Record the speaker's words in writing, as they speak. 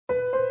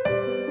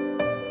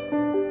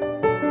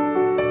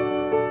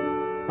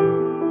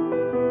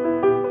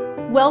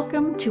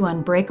Welcome to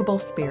Unbreakable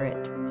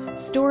Spirit,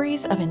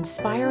 Stories of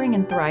Inspiring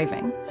and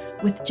Thriving,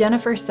 with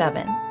Jennifer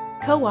Seven,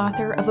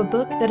 co-author of a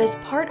book that is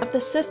part of the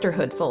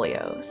Sisterhood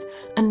Folios,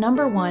 a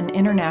 #1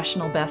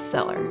 international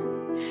bestseller.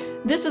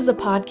 This is a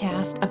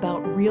podcast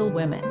about real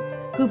women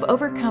who've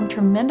overcome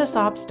tremendous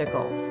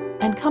obstacles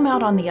and come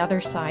out on the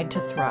other side to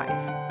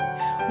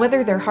thrive.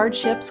 Whether their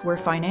hardships were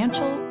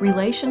financial,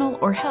 relational,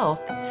 or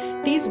health,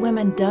 these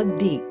women dug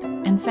deep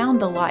and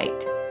found the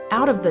light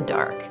out of the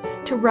dark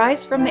to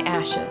rise from the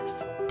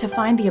ashes, to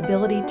find the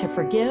ability to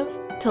forgive,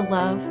 to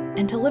love,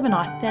 and to live an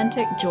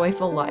authentic,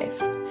 joyful life.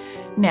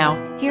 Now,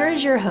 here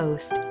is your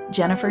host,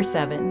 Jennifer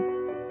Seven.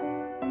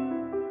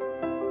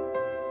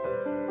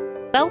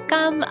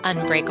 Welcome,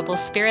 Unbreakable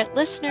Spirit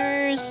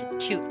listeners,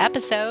 to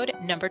episode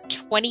number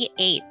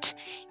 28.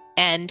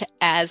 And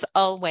as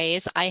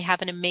always, I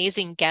have an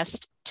amazing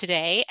guest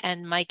today,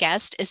 and my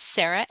guest is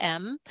Sara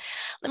M.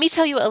 Let me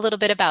tell you a little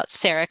bit about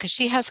Sara, because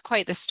she has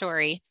quite the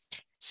story.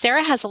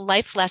 Sara has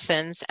life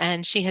lessons,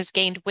 and she has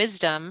gained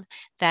wisdom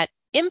that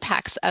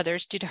impacts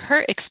others due to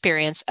her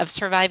experience of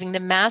surviving the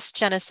mass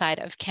genocide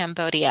of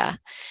Cambodia.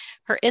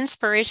 Her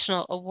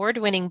inspirational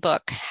award-winning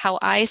book, How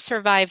I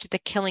Survived the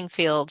Killing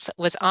Fields,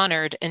 was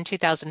honored in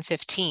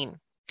 2015.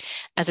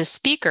 As a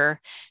speaker,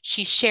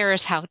 she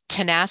shares how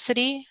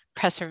tenacity,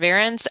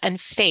 perseverance,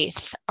 and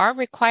faith are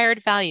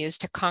required values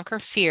to conquer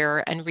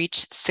fear and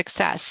reach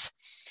success.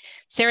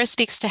 Sara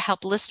speaks to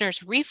help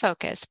listeners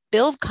refocus,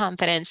 build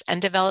confidence, and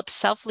develop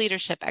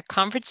self-leadership at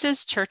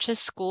conferences, churches,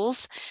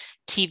 schools,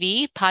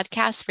 TV,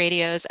 podcasts,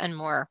 radios, and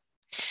more.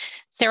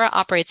 Sara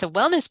operates a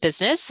wellness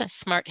business,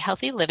 Smart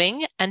Healthy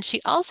Living, and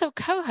she also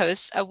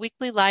co-hosts a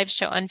weekly live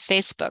show on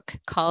Facebook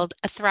called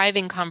A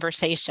Thriving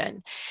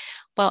Conversation.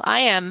 Well,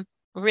 I am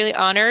really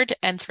honored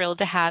and thrilled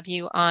to have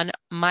you on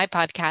my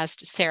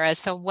podcast, Sara.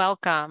 So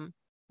welcome.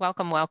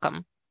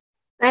 Welcome.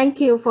 Thank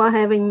you for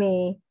having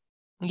me.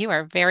 You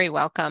are very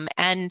welcome.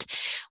 And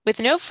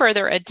with no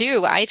further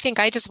ado, I think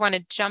I just want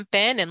to jump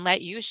in and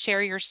let you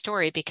share your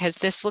story, because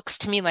this looks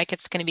to me like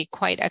it's going to be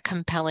quite a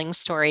compelling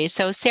story.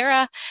 So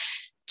Sara,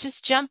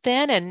 just jump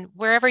in, and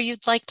wherever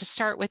you'd like to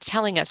start with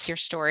telling us your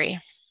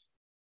story.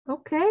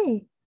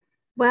 Okay.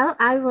 Well,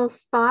 I will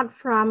start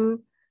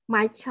from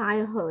my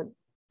childhood.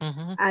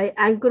 Mm-hmm.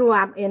 I grew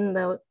up in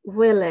the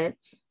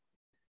village,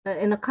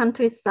 in the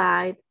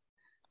countryside.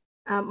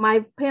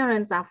 My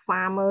parents are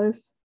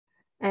farmers,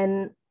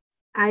 and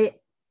I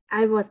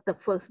was the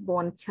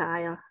firstborn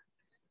child.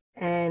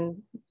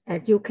 And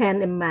as you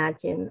can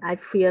imagine, I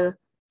feel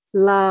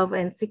loved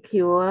and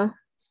secure.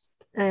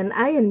 And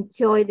I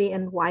enjoy the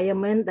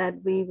environment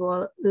that we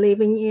were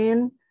living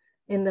in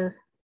the,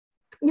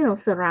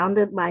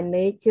 surrounded by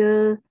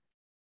nature,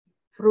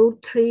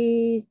 fruit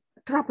trees,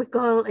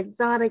 tropical,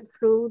 exotic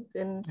fruit,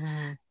 and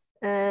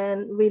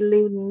we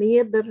live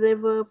near the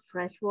river,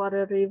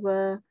 freshwater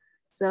river.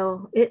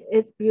 So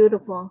it's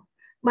beautiful.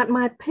 But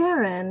my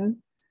parents,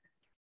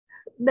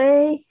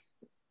 they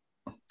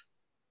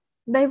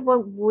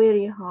work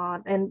very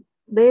hard, and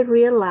they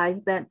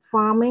realize that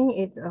farming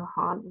is a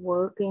hard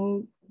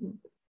working,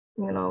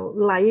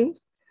 life.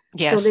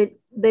 Yes. So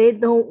they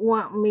don't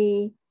want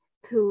me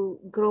to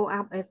grow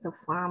up as a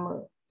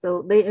farmer.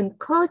 So they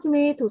encourage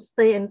me to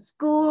stay in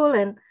school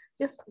and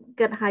just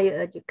get higher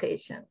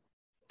education.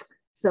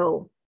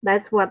 So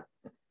that's what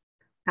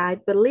I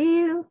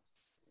believe.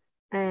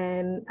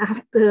 And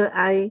after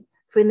I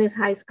finished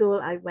high school,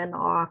 I went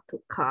off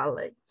to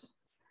college.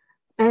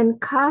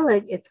 And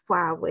college is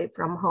far away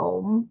from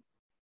home.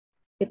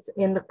 It's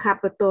in the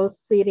capital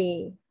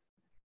city.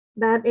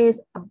 That is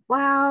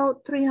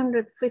about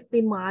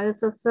 350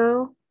 miles or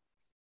so.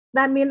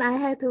 That means I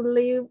had to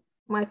leave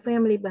my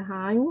family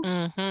behind.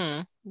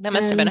 Mm-hmm. That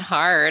must have been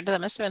hard.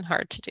 That must have been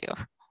hard to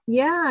do.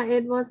 Yeah,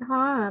 it was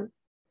hard.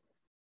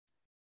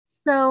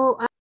 So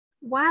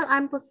while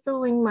I'm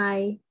pursuing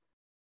my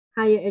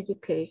higher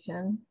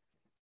education,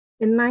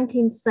 in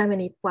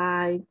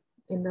 1975,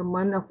 in the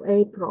month of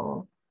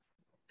April,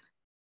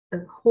 a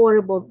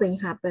horrible thing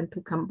happened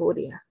to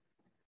Cambodia.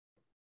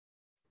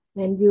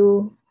 And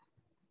you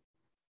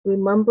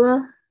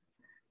remember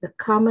the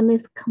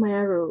communist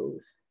Khmer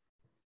Rouge.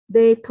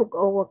 They took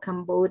over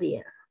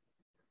Cambodia.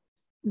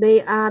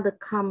 They are the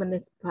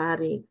communist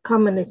party,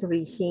 communist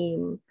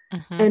regime.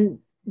 Mm-hmm. And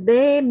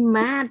they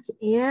marched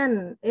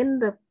in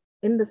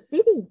the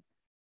city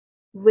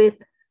with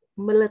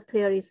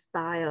military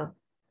style.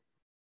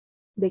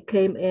 They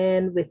came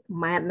in with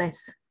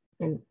madness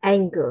and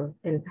anger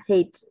and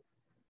hate.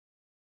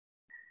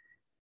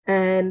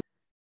 And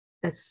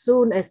as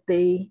soon as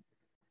they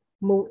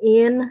move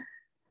in,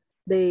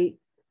 they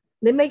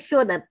make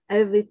sure that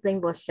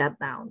everything was shut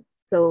down.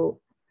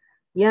 So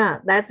yeah,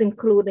 that's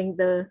including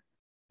the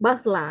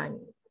bus line,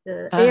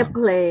 the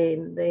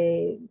airplane,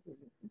 the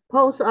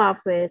post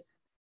office,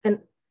 and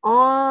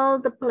all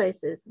the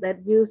places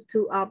that used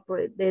to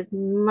operate. There's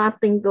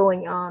nothing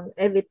going on.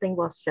 Everything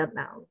was shut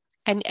down.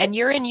 And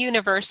you're in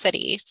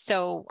university,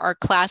 so our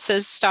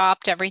classes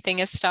stopped, everything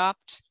is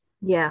stopped?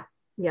 Yeah.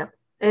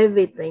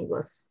 Everything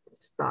was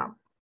stopped.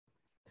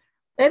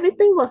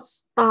 Everything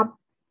was stopped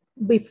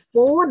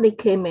before they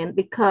came in,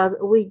 because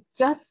we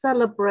just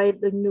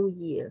celebrate the New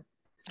Year.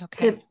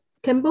 Okay.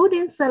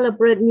 Cambodians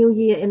celebrate New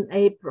Year in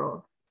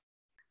April.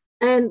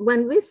 And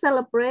when we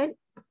celebrate,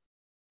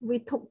 we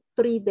took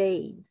 3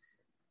 days.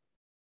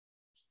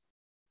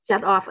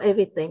 Shut off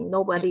everything.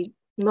 Nobody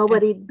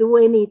do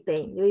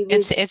anything.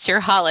 It's your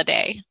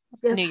holiday,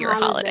 just New Year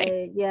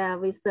holiday. Yeah,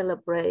 we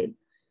celebrate.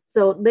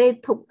 So they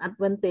took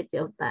advantage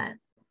of that.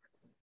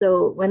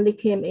 So when they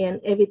came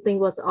in, everything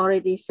was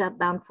already shut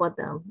down for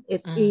them.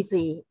 It's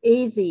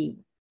easy.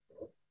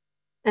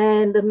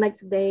 And the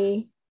next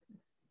day,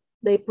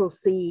 they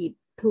proceed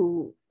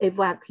to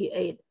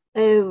evacuate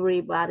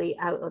everybody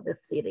out of the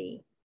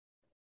city.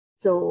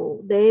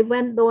 So they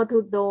went door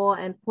to door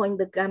and point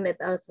the gun at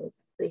us and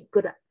say,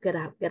 get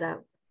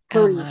out,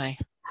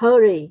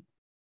 hurry,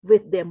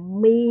 with their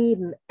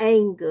mean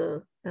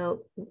anger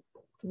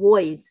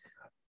voice.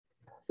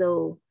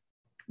 So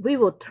we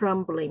were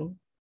trembling.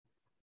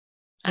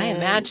 I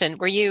imagine.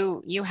 Were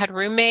you had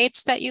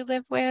roommates that you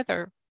live with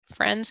or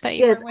friends that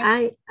you were with?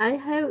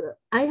 Yes,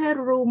 I had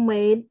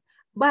roommate,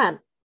 but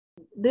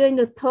during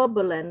the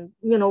turbulence,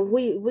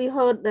 we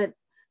heard that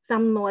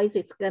some noise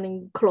is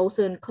getting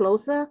closer and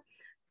closer.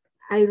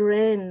 I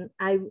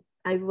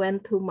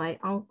went to my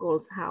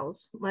uncle's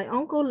house. My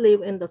uncle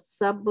lived in the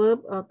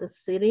suburb of the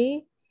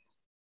city.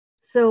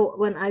 So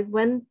when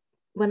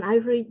I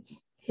reached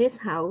his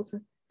house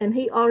and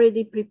he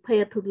already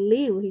prepared to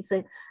leave, he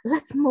said,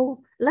 let's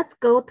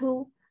go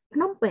to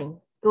Phnom Penh,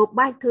 go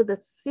back to the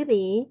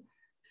city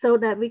so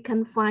that we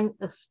can find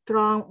a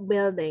strong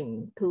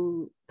building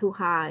to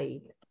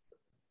hide.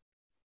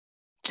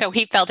 So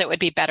he felt it would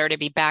be better to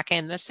be back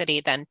in the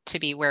city than to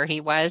be where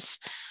he was.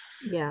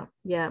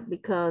 Yeah,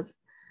 because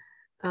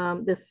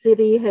the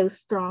city has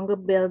stronger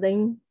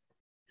building.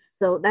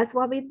 So that's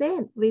what we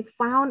did. We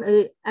found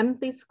an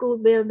empty school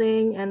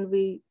building and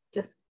we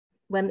just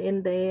went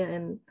in there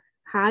and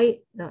hide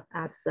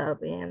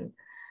ourselves in.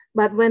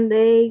 But when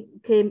they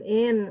came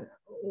in,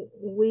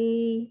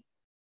 we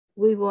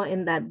were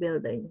in that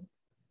building.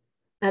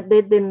 And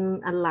they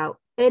didn't allow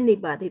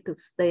anybody to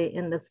stay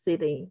in the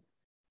city.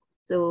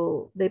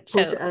 So they pushed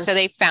us. So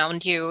they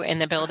found you in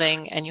the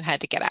building and you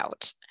had to get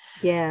out.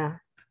 Yeah.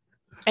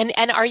 And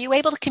are you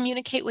able to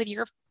communicate with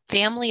your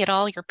family at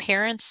all? Your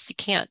parents? You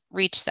can't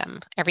reach them.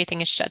 Everything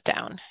is shut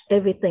down.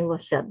 Everything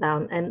was shut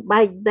down. And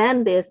by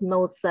then there's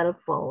no cell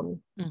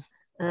phone,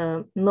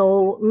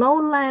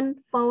 no land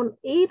phone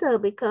either,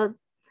 because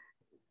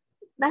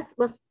that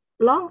was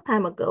a long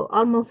time ago,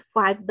 almost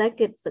 5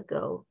 decades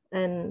ago.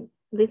 And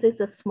this is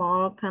a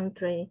small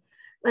country.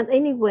 But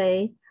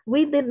anyway,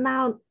 we did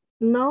not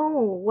know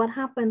what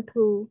happened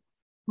to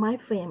my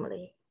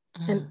family.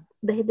 And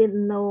they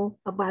didn't know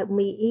about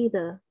me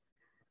either.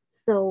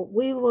 So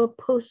we were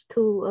pushed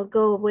to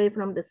go away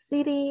from the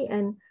city,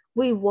 and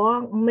we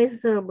walked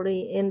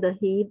miserably in the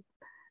heat,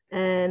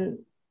 and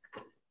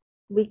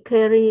we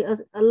carry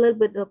a little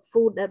bit of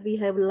food that we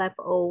have left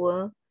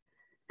over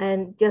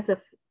and just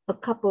a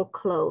couple of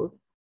clothes.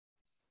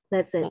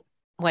 That's it.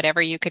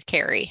 Whatever you could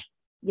carry.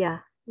 Yeah,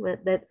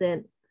 that's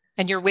it.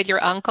 And you're with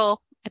your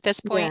uncle at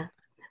this point? Yeah,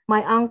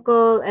 my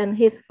uncle and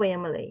his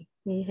family.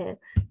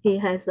 He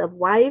has a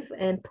wife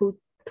and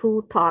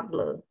two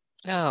toddlers.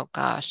 Oh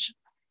gosh.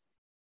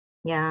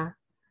 Yeah.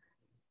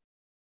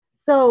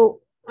 So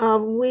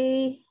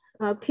we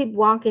keep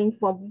walking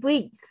for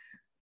weeks,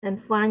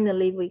 and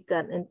finally we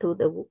got into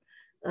the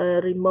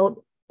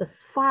remote,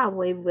 far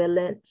away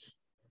village.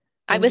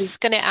 I was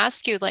going to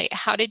ask you, like,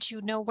 how did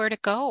you know where to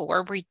go,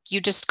 or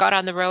you just got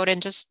on the road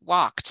and just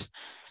walked?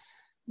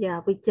 Yeah,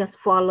 we just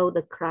followed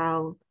the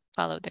crowd.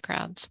 Followed the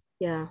crowds.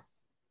 Yeah.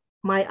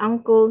 My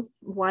uncle's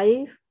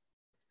wife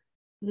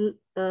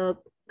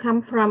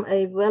come from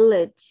a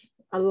village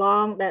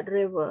along that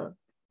river.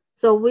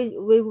 So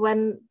we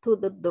went to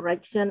the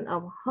direction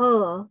of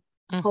her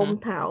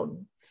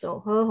hometown. So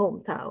her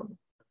hometown.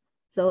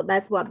 So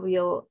that's what we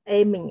are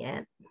aiming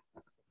at.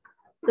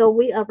 So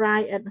we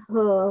arrived at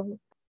her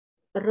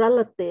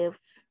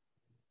relatives'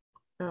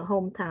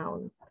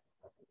 hometown,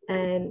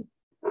 and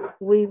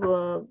we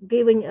were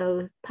giving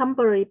a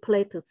temporary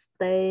place to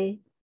stay,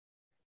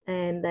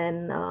 and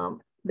then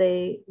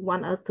they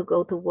want us to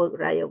go to work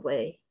right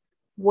away.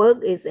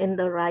 Work is in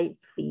the rice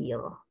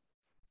field.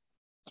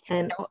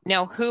 And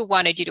now who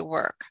wanted you to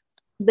work?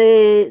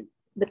 The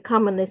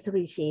communist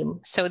regime.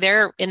 So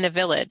they're in the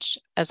village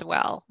as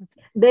well.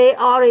 They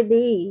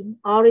already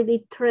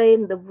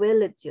trained the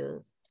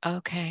villagers.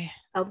 Okay.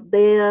 Of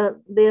their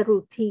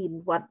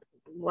routine,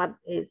 what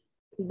is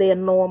their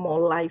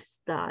normal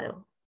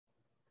lifestyle.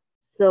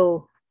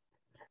 So,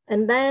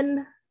 and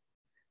then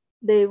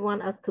they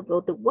want us to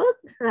go to work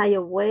right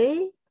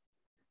away.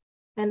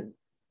 And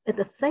at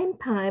the same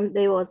time,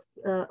 they was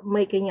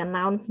making an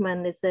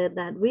announcement. They said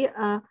that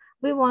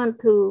we want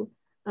to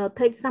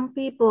take some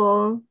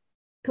people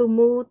to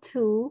move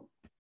to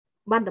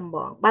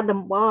Battambang.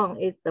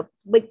 Battambang is the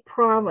big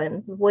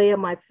province where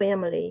my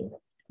family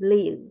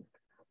lives.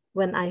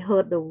 When I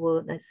heard the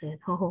word, I said,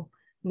 "Oh,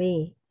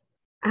 me,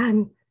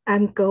 I'm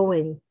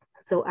going."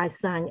 So I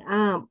signed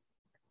up,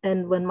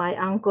 And when my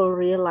uncle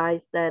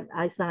realized that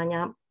I signed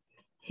up,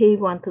 he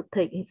wanted to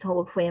take his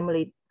whole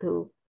family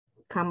to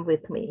come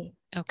with me.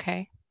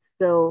 Okay.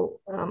 So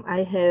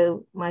I have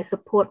my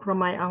support from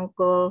my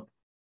uncle.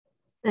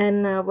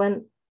 And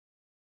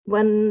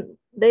when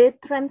they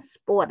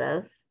transport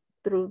us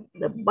through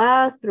the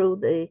bus, through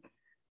the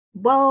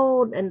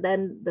boat, and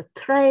then the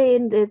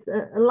train, it's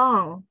a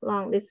long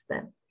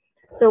distance.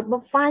 So,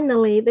 but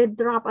finally they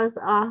drop us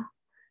off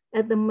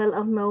at the middle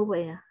of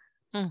nowhere.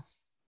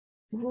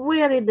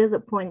 Very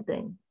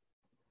disappointing.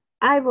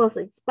 I was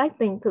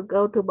expecting to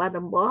go to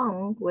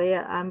Battambang,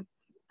 where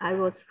I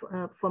was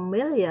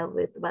familiar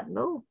with, but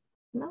no,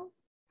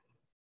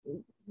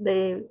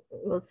 they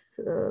was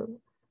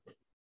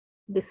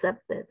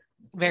deceptive.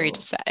 Very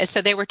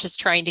so they were just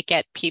trying to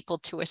get people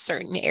to a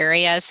certain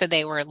area, so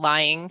they were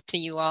lying to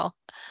you all.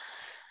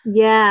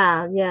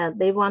 Yeah,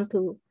 they want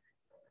to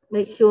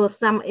make sure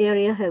some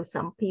area have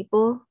some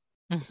people,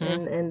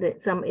 and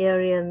some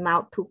area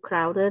not too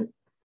crowded,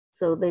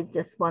 so they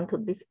just want to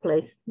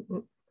displace,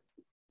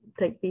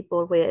 take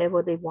people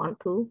wherever they want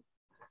to.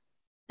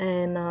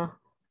 And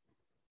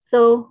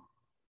so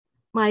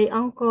my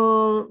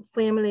uncle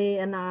family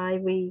and I,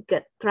 we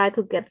try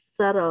to get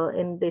settled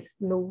in this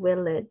new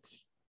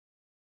village.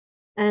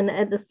 And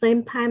at the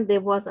same time,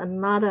 there was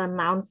another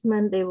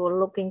announcement. They were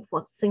looking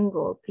for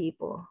single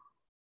people,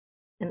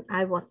 and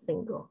I was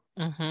single.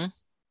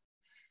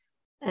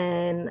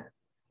 And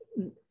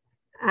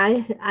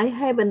I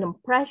have an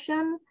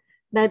impression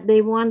that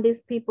they want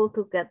these people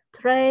to get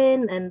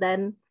trained, and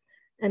then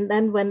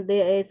when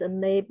there is a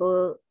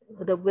neighbor,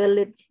 the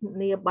village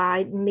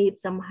nearby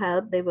needs some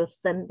help, they will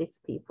send these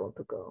people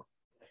to go.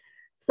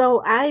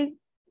 So I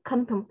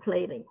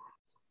contemplating,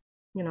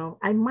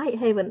 I might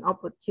have an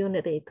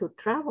opportunity to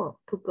travel,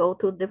 to go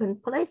to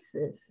different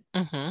places.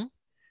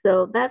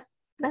 So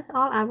that's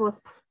all I was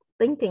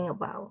thinking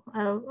about.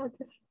 I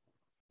just,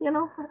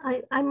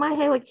 I might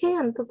have a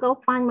chance to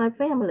go find my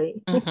family.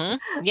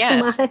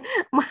 Yes.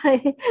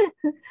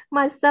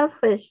 my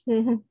selfish,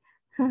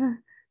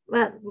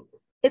 but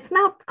it's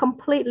not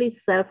completely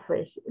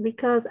selfish,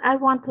 because I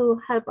want to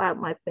help out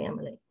my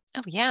family.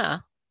 Oh yeah,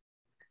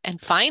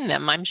 and find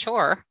them, I'm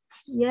sure.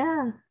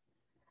 Yeah.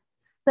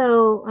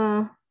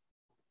 So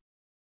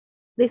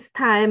this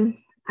time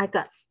I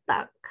got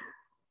stuck,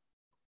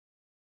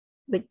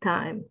 big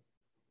time.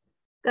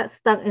 Got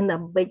stuck in a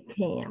big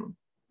camp.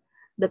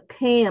 The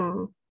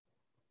camp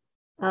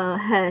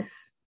has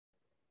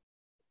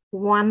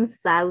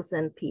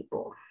 1,000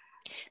 people.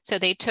 So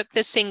they took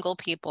the single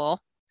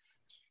people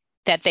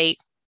that they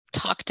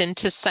talked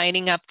into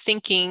signing up,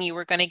 thinking you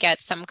were going to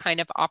get some kind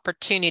of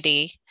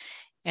opportunity,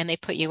 and they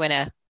put you in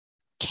a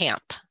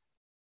camp.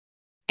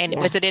 And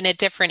was it in a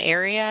different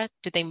area?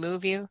 Did they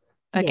move you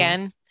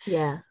again?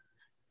 Yeah.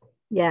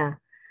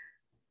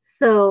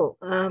 So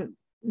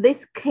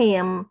this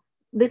camp,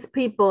 these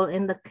people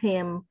in the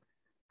camp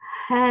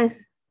has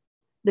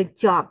the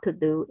job to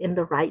do in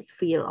the rice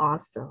field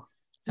also.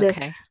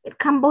 Okay. In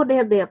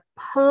Cambodia, there are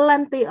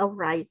plenty of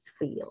rice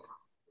field,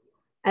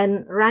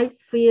 and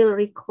rice field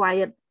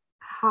required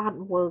hard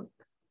work,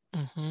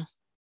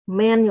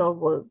 manual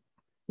work.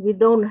 We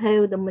don't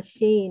have the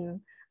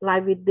machine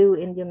like we do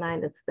in the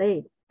United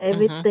States.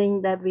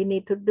 Everything that we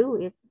need to do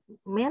is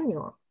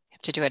manual. You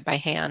have to do it by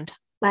hand.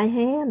 By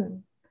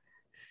hand.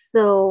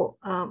 So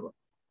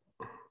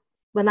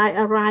when I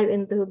arrived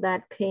into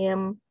that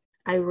camp,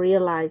 I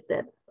realized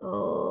that,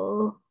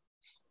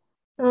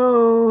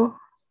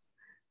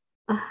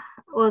 I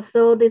was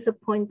so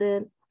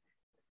disappointed.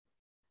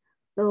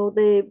 So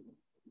they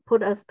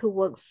put us to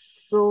work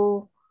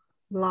so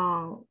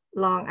long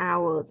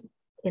hours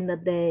in the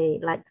day,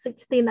 like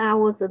 16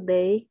 hours a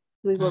day.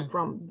 We work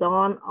from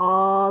dawn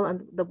all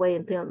the way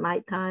until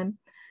nighttime.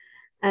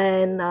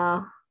 And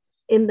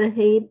in the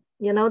heat,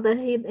 the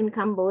heat in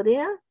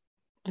Cambodia.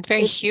 It's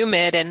very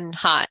humid and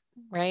hot,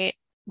 right?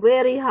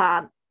 Very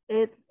hot.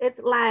 It's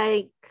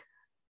like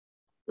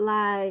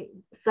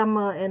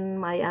summer in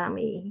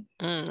Miami.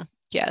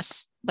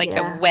 Yes, like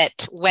a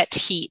wet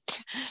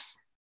heat.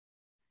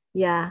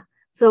 Yeah.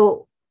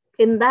 So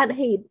in that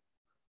heat,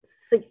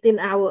 16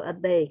 hours a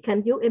day.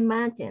 Can you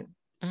imagine?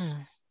 In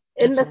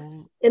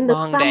the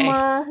summer, day.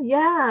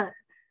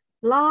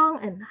 Long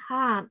and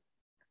hot.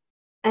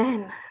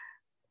 And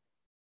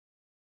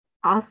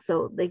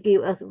also they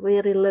give us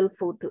very little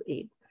food to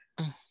eat.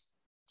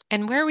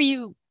 And where were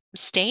you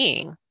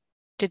staying?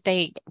 Did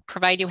they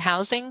provide you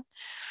housing?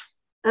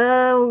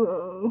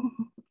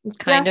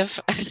 Kind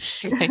of.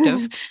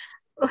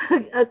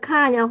 A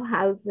kind of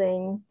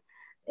housing.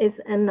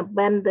 Is an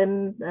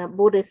abandoned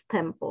Buddhist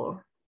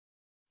temple.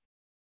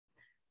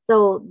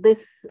 So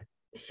this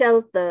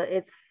shelter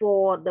is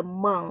for the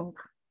monk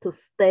to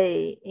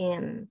stay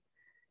in.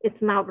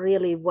 It's not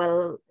really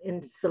well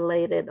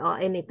insulated or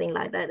anything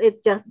like that.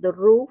 It's just the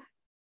roof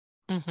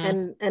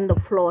and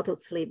the floor to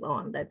sleep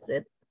on. That's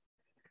it.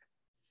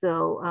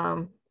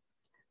 So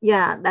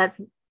that's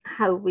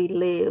how we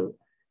live.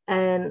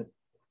 And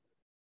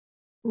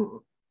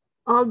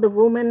all the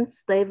women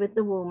stay with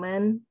the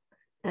woman,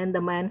 and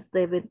the man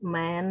stay with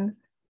man.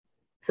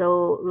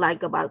 So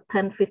like about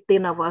 10,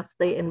 15 of us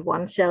stay in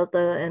one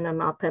shelter and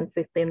another 10,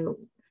 15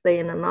 stay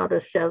in another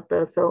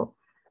shelter. So,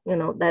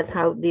 that's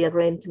how the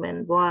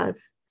arrangement was.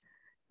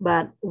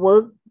 But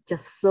work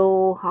just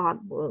so hard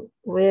work,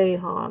 very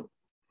hard.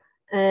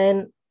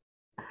 And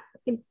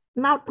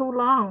not too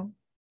long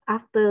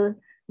after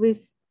we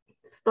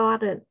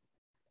started,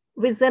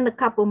 within a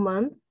couple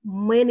months,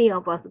 many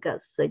of us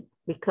got sick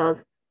because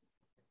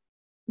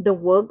the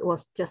work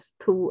was just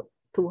too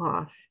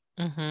harsh.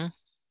 Mm-hmm.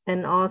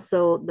 And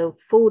also the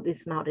food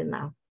is not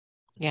enough.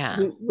 Yeah.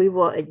 We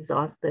were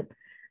exhausted,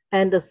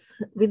 and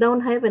we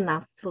don't have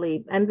enough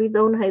sleep, and we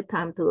don't have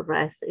time to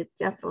rest. It's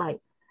just like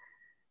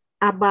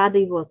our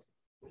body was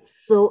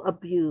so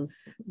abused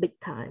big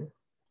time.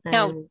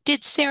 Now, And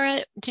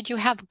did you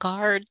have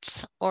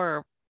guards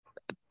or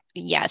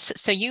yes?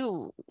 So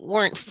you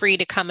weren't free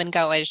to come and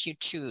go as you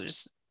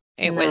choose.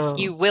 It was,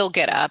 you no, will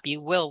get up, you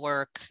will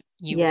work,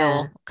 you yeah,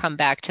 will come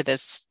back to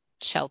this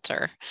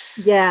shelter.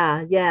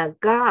 yeah,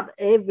 God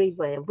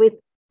everywhere with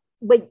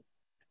big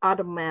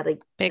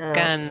automatic, Big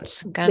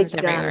guns big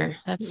everywhere. gun,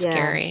 That's yeah,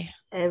 scary.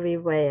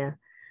 everywhere.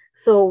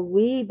 So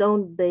we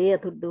don't dare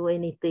to do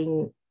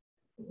anything,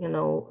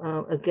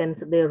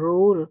 against their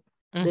rule.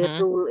 Their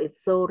Mm-hmm. rule is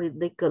so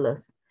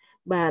ridiculous.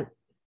 But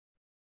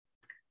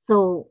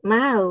so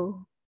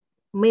now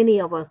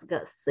many of us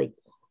got sick,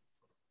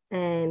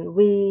 and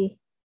we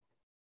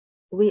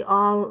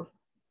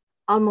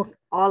almost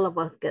all of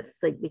us get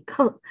sick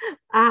because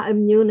our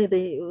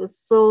immunity was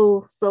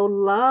so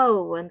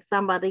low. When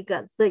somebody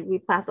got sick, we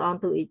pass on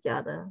to each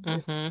other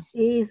Mm-hmm.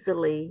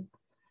 easily.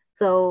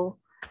 So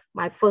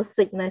my first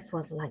sickness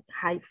was like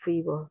high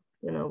fever,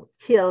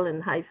 chill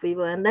and high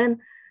fever, and then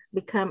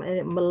become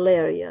a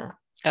malaria.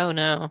 Oh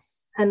no.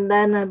 And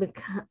then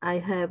I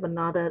have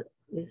another,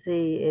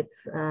 it's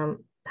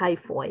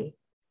typhoid.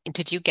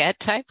 Did you get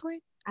typhoid?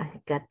 I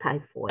got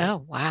typhoid.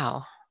 Oh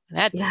wow.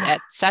 Yeah,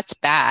 That's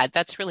bad.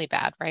 That's really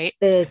bad, right?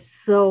 it's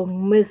so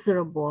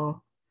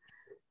miserable.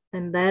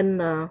 And then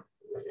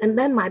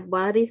my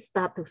body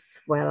start to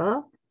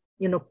swell,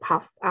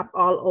 puff up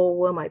all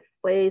over my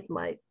face,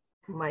 my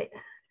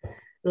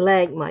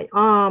leg, my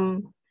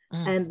arm,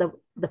 Mm. and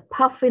the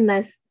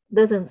puffiness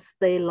doesn't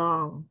stay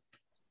long.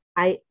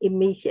 I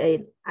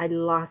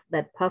lost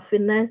that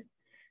puffiness.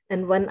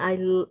 And when I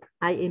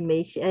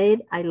emaciate,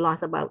 I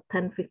lost about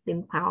 10,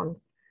 15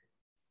 pounds.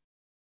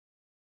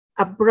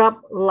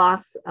 Abrupt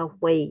loss of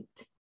weight.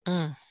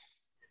 Mm.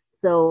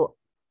 So,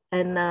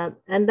 and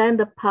then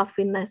the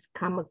puffiness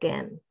come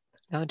again.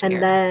 Oh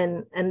And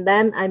dear.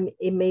 then I'm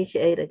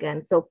emaciate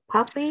again. So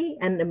puffy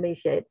and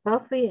emaciate,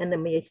 puffy and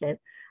emaciate,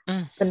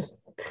 Mm.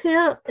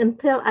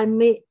 until I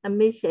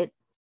emaciate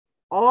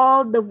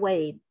all the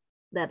weight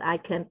that I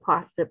can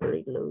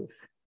possibly lose.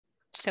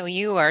 So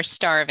you are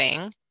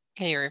starving,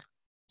 you're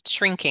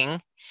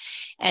shrinking,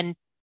 and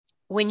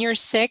when you're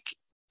sick,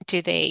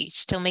 do they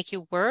still make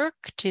you work?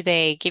 Do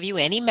they give you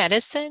any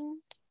medicine?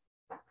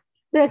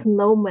 There's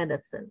no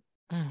medicine.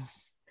 Mm.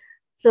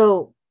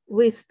 So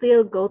we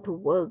still go to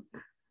work.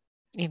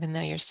 Even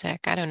though you're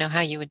sick, I don't know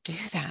how you would do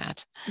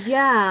that.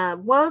 Yeah,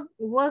 work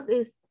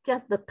is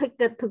just the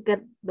ticket to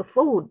get the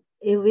food.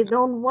 If we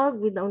don't work,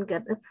 we don't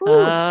get the food.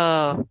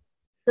 Oh,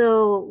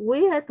 So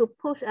we had to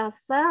push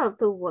ourselves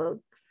to work.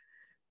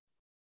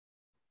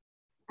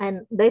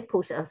 And they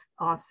push us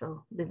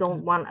also. They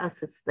don't want us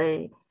to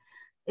stay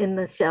in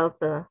the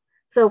shelter.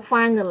 So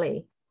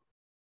finally,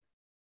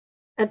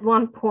 at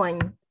one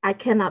point, I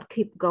cannot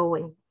keep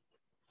going.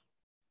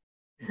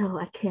 So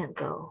I can't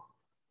go.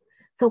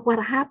 So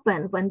what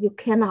happened when you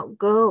cannot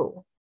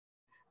go?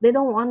 They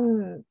don't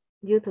want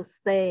you to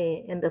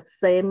stay in the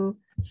same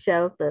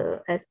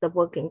shelter as the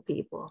working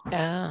people.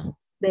 oh.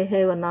 They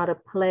have another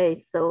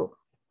place. So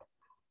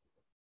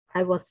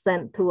I was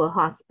sent to a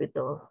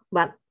hospital,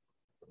 but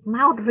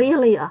not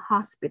really a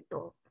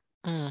hospital.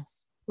 Mm.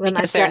 When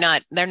Because they're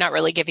not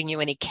really giving you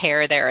any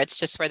care there. It's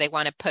just where they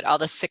want to put all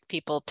the sick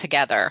people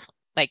together,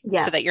 like yeah,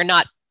 so that you're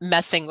not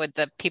messing with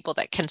the people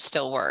that can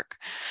still work.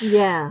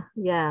 yeah.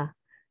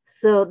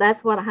 So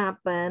that's what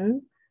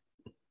happened.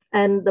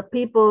 And the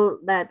people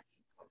that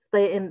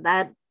stay in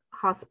that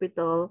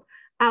hospital,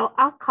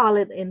 I'll call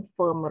it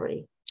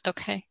infirmary.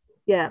 Okay.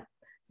 Yeah,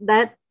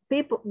 the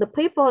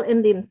people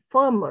in the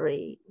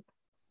infirmary,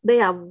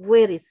 they are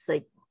very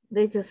sick.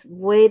 They just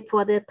wait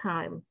for their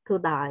time to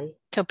die.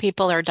 So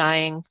people are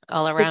dying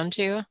all around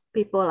you?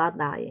 People are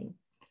dying.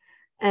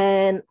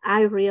 And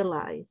I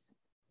realized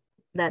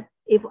that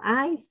if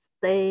I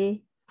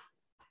stay,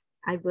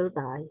 I will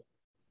die.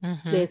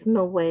 Mm-hmm. There's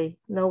no way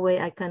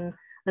I can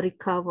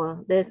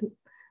recover. There's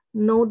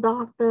no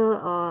doctor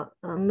or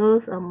a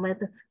nurse or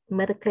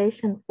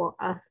medication for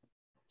us.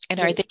 And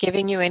are they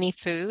giving you any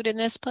food in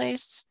this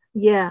place?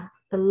 Yeah,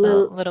 a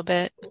little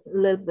bit.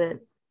 little bit.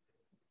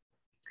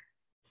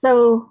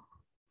 So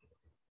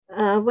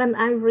when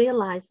I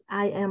realized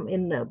I am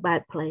in a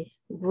bad place,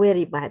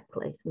 very bad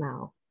place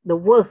now, the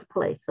worst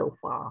place so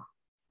far.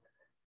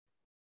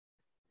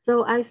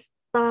 So I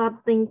start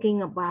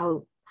thinking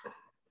about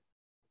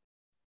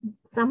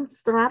some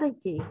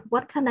strategy.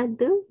 What can I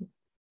do?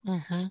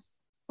 Mm-hmm.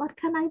 what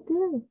can I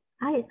do?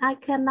 I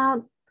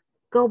cannot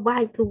go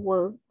back to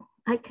work.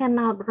 I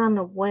cannot run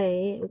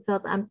away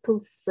because I'm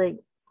too sick.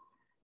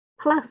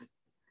 Plus,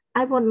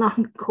 I will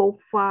not go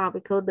far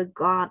because the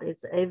God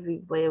is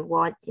everywhere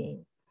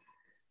watching.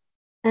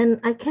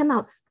 And I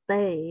cannot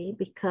stay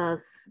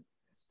because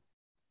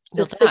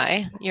You'll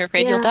die. You're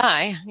afraid you'll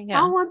die.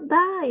 Yeah. I will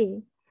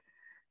die.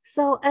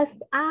 So as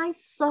I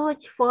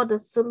search for the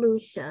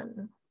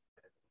solution,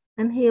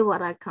 and here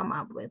what I come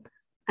up with,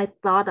 I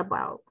thought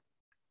about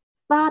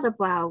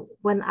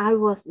when I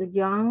was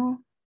young,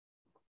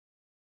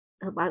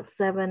 about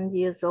 7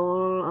 years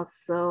old or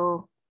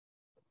so.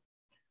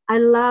 I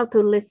love to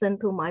listen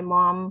to my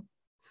mom's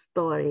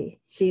story.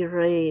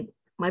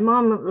 My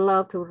mom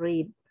loved to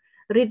read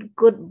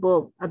good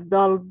book,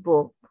 adult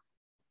book,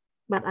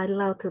 but I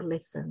love to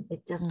listen.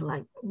 It's just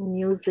like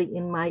music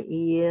in my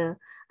ear.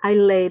 I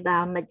lay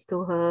down next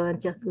to her and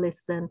just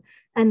listen.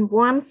 And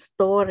one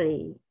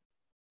story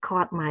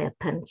caught my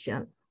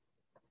attention.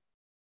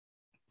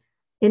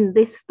 In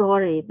this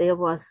story, there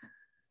was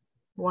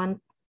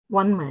one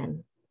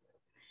man.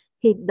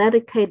 He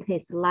dedicated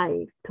his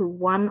life to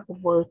one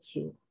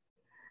virtue.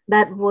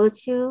 That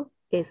virtue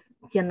is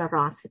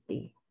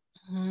generosity.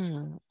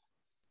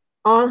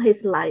 All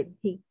his life,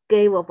 he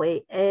gave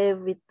away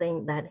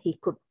everything that he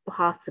could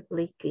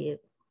possibly give.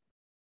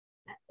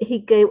 He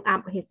gave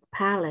up his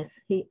palace.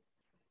 He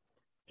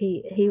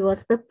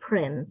was the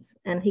prince,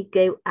 and he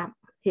gave up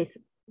his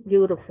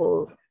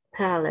beautiful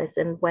palace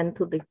and went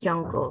to the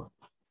jungle.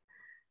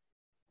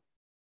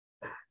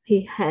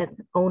 He had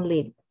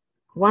only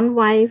one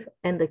wife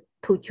and the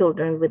 2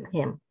 children with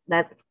him.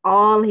 That's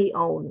all he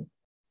owned.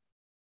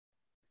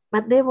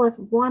 But there was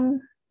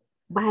one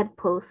bad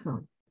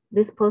person.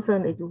 This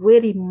person is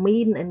very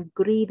mean and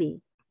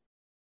greedy.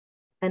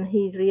 And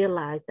he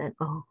realized that,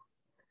 oh,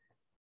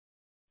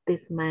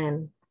 this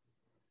man,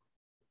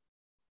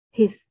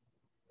 he's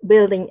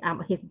building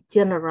up his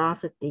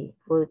generosity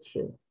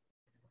virtue.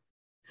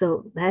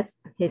 So that's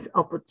his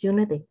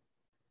opportunity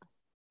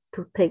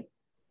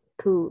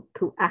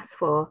to ask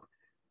for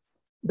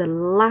the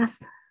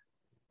last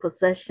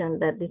possession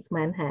that this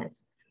man has.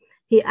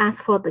 He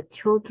asked for the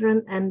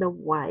children and the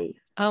wife.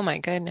 Oh my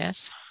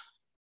goodness.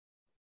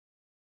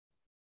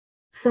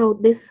 So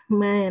this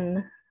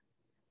man,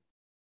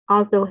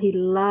 although he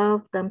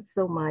loved them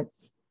so much,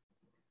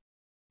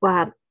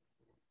 but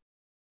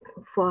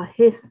for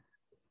his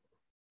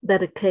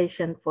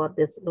dedication for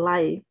this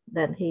life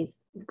that he's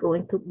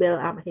going to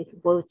build up his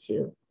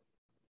virtue,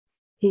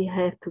 he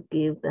had to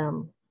give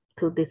them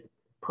to this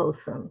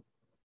person.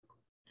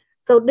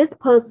 So this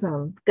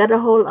person got a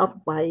hold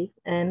of wife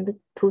and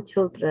 2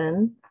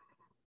 children,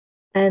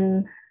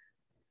 and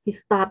he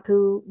started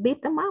to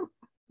beat them up,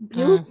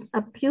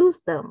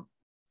 abuse them.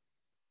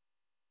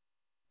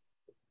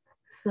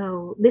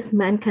 So this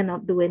man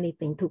cannot do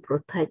anything to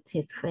protect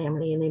his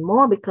family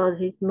anymore because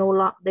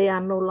they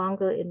are no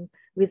longer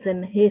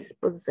within his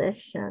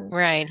possession.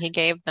 Right, he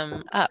gave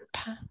them up.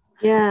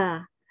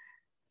 Yeah.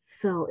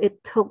 So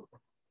it took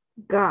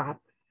God.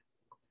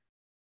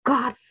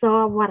 God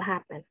saw what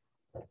happened,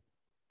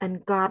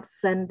 and God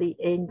sent the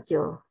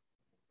angel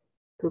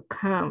to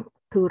come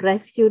to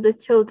rescue the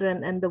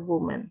children and the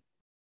woman.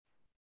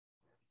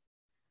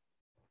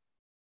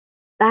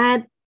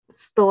 That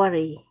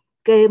story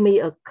gave me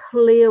a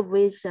clear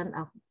vision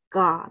of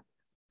God.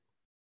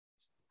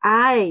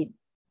 I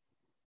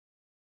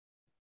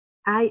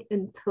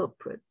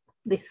interpret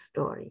this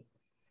story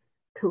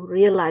to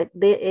realize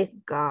there is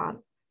God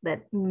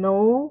that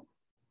know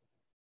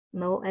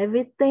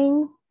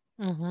everything.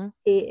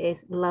 He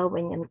is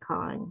loving and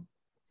kind.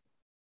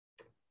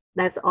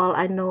 That's all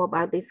I know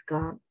about this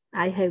God.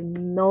 I have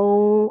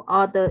no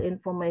other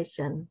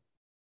information.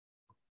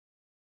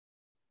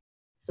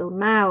 So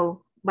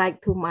now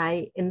back to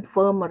my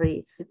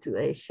infirmary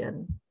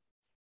situation.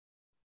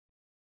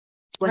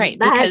 Right,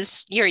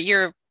 because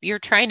you're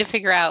trying to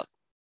figure out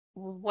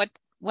what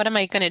am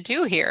I going to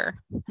do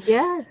here?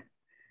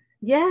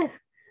 Yes.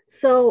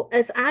 So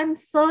as I'm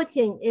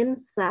searching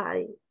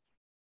inside,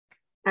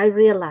 I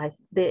realized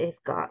there is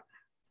God.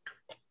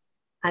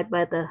 I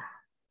better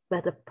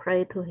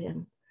pray to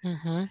him.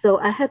 So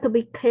I had to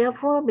be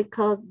careful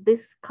because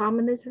this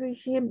communist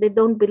regime, they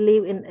don't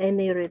believe in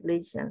any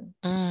religion.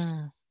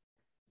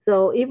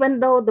 So even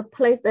though the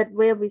place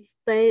where we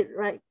stayed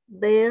right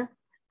there,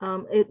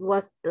 it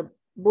was the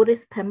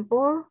Buddhist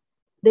temple,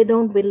 they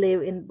don't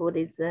believe in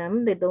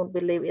Buddhism. They don't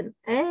believe in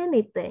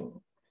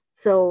anything.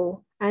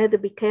 So I had to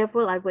be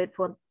careful. I wait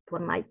for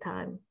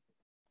nighttime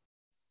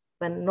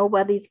when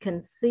nobody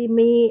can see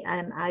me,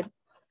 and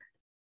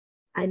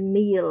I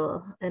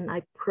kneel and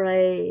I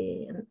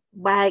pray and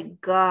beg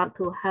God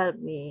to help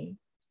me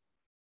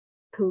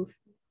to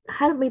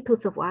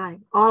survive.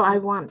 All I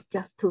want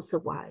just to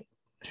survive.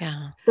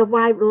 Yeah.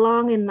 Survive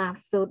long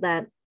enough so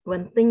that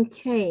when things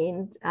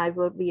change, I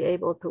will be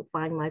able to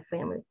find my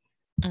family.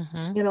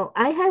 You know,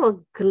 I have a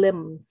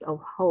glimpse of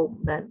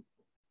hope that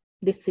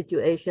this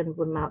situation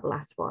will not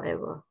last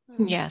forever.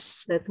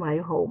 Yes. That's my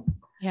hope.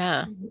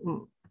 Yeah.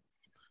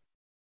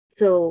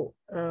 So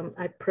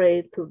I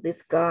pray to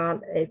this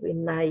God every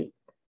night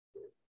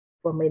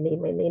for many,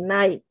 many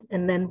nights.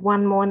 And then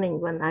one morning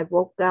when I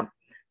woke up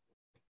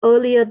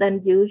earlier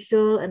than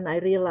usual, and I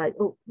realized,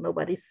 oh,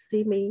 nobody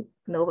see me,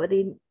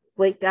 nobody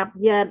wake up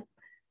yet,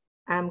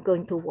 I'm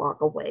going to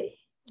walk away.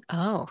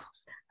 Oh.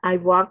 I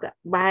walk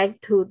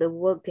back to the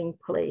working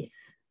place.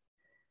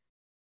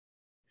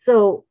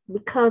 So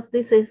because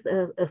this is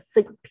a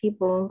sick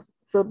people,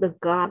 so the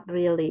God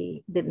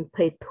really didn't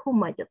pay too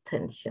much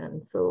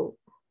attention. So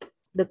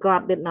the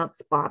God did not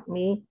spot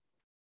me.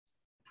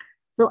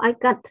 So I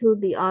got to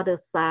the other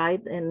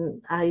side,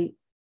 and I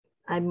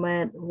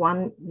met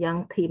one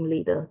young team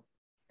leader.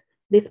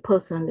 This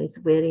person is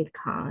very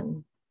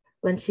kind.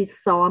 When she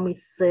saw me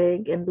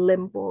sick and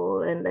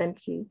limbo, and then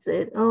she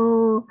said,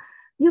 oh,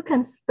 you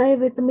can stay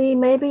with me.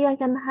 Maybe I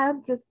can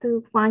help just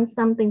to find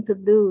something to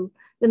do.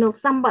 You know,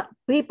 some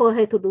people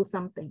have to do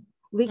something.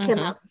 We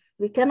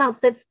cannot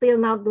sit still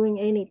not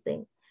doing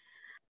anything.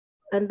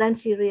 And then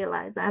she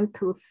realized I'm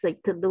too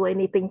sick to do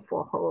anything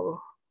for her.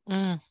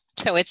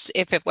 So it's,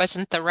 if it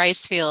wasn't the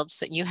rice fields,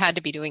 that you had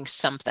to be doing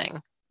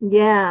something.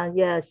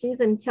 Yeah. She's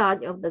in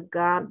charge of the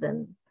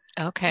garden.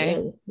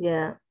 Okay.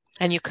 Yeah.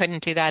 And you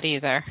couldn't do that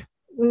either.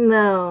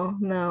 No.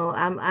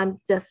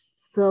 I'm just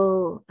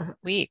so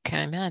weak, I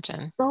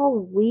imagine.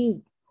 So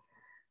weak.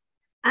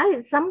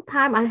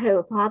 Sometimes I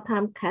have a hard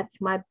time catch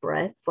my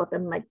breath for the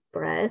next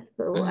breath.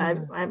 So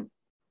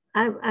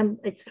I'm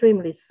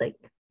extremely sick.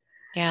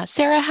 Yeah.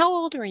 Sara, how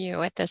old were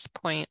you at this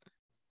point?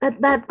 At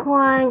that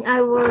point,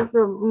 I was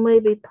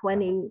maybe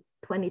 20,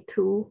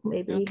 22,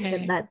 maybe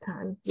at that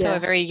time. So a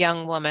very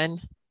young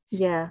woman.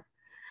 Yeah.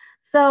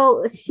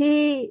 So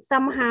she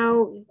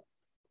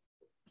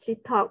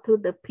talked to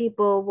the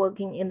people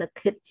working in the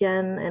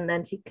kitchen, and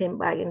then she came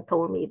back and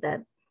told me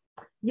that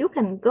you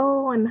can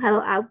go and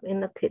help out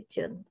in the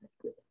kitchen.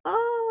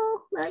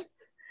 Oh, that's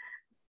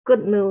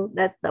good news.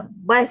 That's the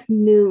best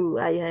news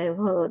I have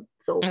heard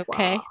so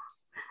far.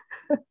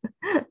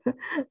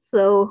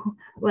 So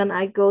when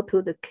I go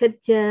to the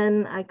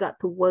kitchen, I got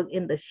to work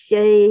in the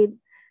shade,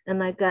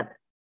 and I got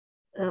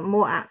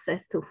more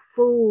access to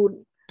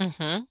food,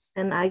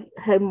 and I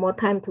have more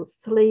time to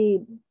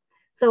sleep.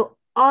 So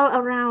all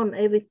around,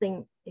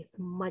 everything is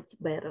much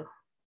better.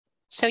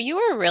 So you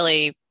were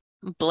really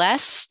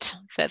blessed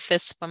that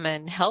this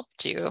woman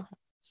helped you.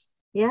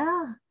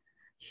 Yeah,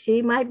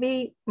 she might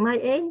be my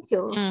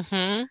angel.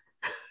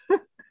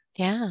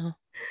 Yeah.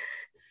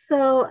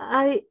 So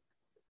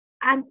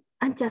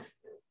I'm just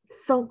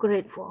so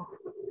grateful,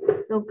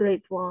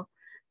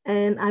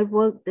 and I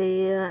work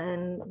there,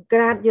 and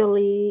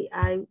gradually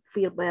I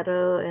feel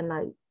better, and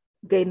I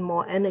gain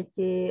more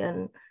energy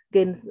and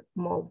gain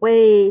more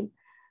weight.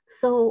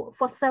 So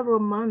for several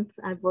months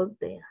I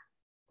worked there,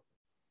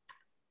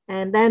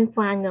 and then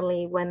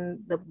finally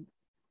when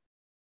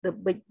the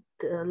big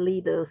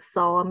leaders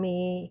saw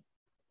me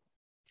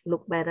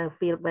look better,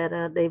 feel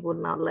better, they would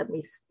not let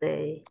me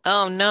stay.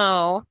 Oh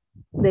no.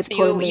 They so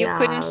pulled me you out.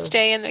 Couldn't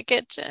stay in the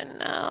kitchen.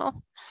 No.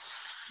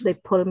 They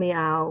pull me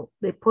out.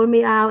 They pull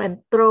me out and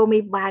throw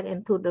me back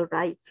into the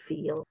rice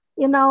field.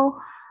 You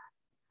know,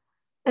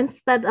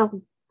 instead of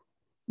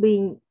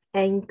being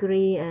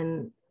angry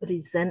and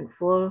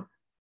resentful,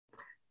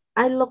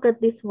 I look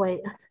at this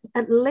way.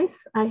 At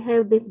least I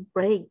have this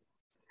break.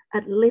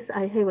 At least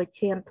I have a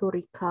chance to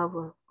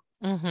recover.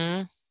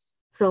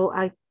 So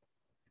I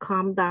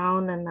calm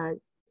down, and I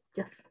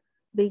just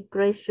be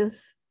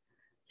gracious.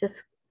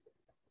 Just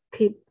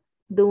keep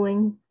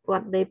doing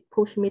what they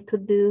push me to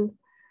do.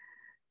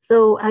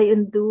 So I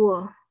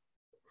endure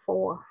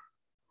for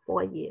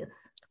 4 years.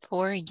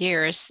 4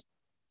 years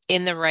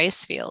in the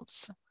rice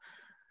fields.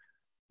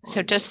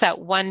 So just that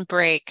one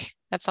break,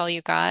 that's all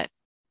you got?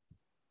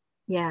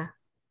 Yeah.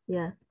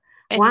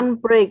 One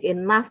break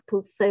enough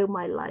to save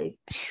my life.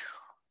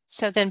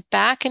 So then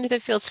back into the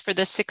fields for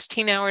the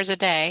 16 hours a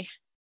day.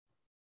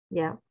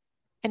 Yeah.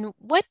 And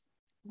what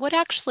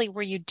actually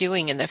were you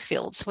doing in the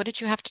fields? What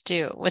did you have to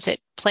do? Was it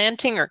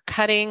planting or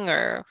cutting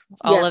or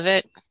all of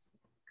it?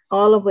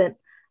 All of it.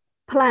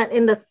 Plant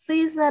in the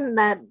season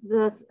that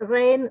was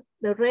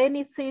the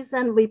rainy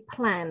season, we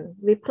plant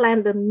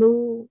the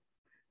new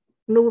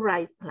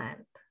rice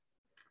plant,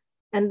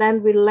 and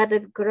then we let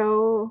it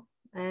grow,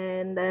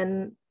 and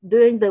then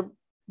during the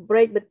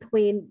break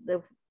between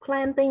the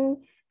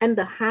planting and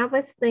the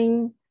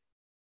harvesting,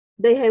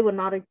 they have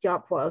another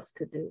job for us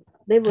to do.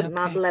 They would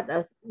not let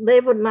us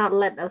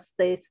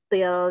stay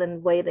still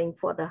and waiting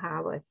for the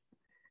harvest.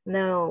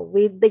 No,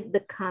 we dig the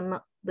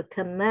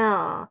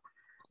canal,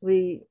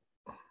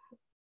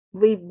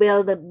 we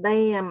build a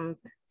dam.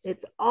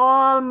 It's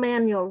all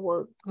manual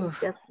work. It's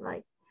just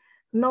like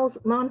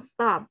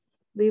non-stop.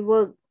 We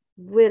work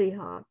very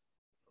hard.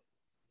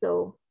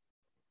 So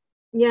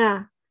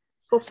yeah,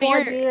 for 4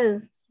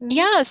 years.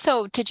 Yeah.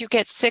 So did you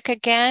get sick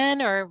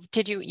again, or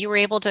did you were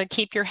able to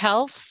keep your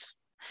health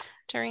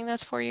during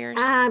those 4 years?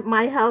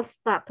 My health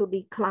started to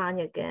decline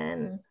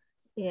again.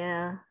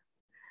 Yeah,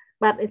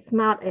 but it's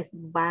not as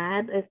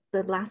bad as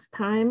the last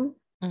time.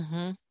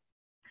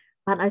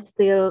 But I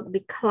still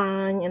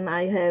decline, and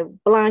I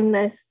have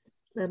blindness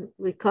and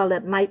we call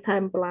it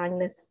nighttime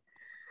blindness.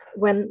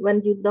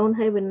 When you don't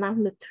have enough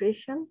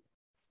nutrition,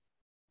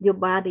 your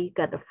body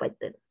got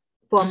affected.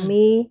 For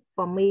me,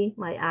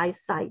 my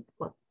eyesight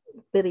was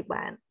very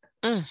bad.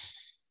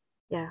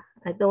 Yeah,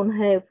 I don't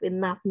have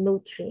enough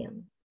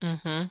nutrient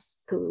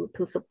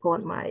to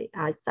support my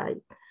eyesight.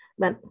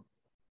 But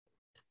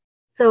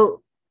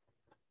so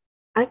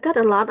I got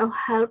a lot of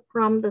help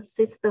from the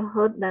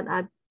sisterhood that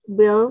I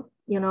built.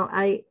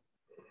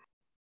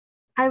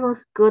 I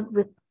was good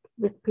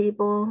with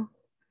people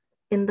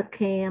in the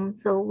camp.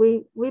 So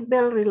we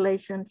build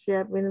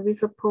relationship and we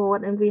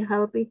support and we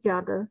help each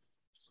other.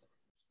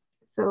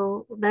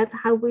 So that's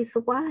how we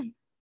survive.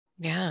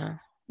 Yeah.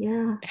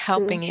 Yeah.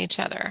 Helping each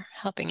other.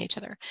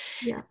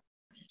 Yeah.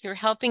 You're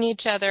helping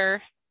each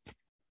other.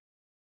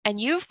 And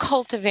you've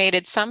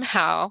cultivated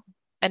somehow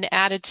an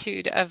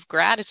attitude of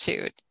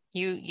gratitude.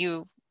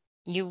 You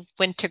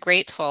went to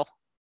grateful,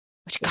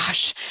 which,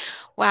 gosh,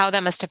 wow,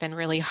 that must have been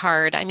really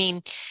hard. I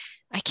mean,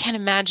 I can't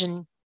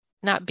imagine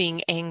not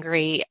being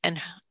angry and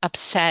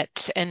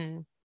upset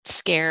and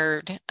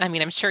scared. I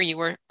mean, I'm sure you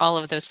were all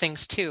of those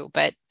things too,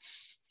 but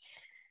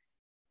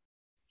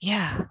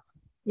yeah.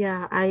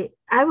 Yeah, I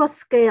was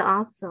scared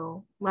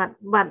also, but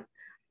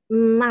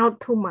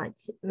not too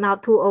much,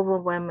 not too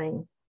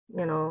overwhelming.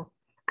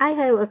 I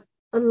have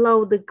a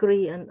low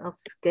degree of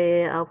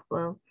scare,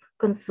 of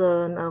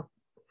concern, of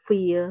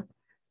fear,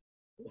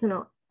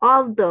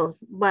 all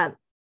those, but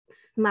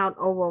it's not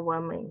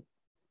overwhelming.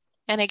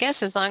 And I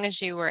guess as long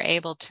as you were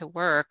able to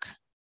work,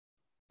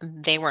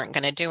 they weren't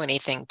going to do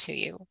anything to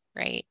you,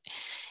 right?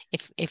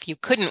 If you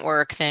couldn't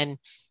work, then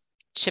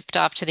shipped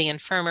off to the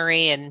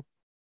infirmary and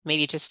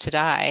maybe just to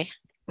die.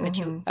 But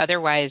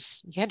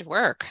otherwise you had to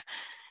work.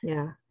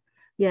 Yeah.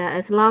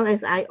 As long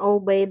as I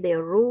obey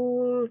their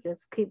rules,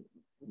 just keep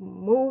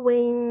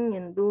moving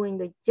and doing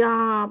the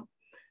job,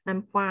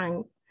 I'm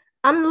fine.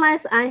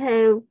 Unless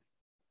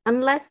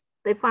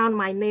they found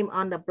my name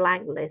on the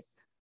blacklist.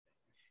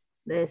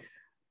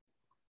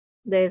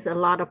 There's a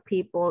lot of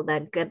people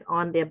that get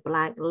on their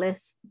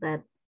blacklist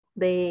that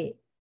they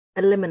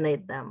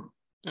eliminate them.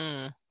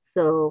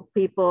 So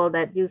people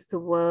that used to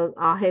work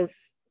or have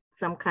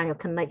some kind of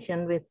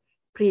connection with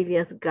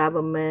previous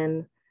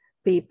government,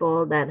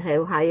 people that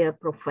have higher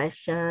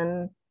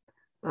profession,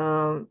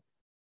 have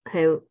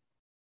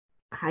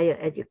higher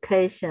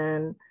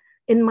education.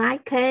 In my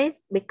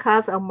case,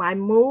 because of my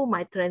move,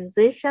 my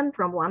transition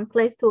from one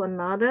place to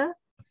another,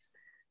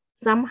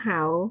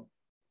 somehow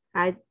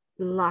I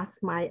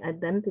lost my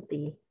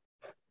identity.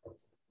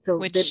 So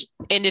which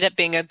ended up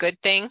being a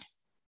good thing.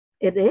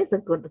 It is a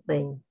good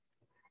thing.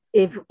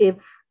 If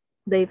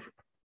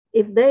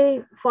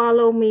they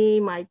follow me,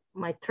 my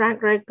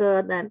track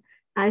record that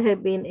I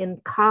have been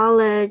in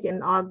college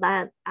and all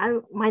that,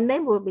 my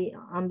name will be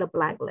on the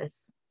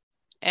blacklist.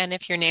 And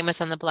if your name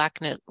was on the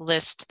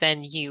blacklist,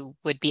 then you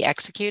would be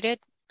executed?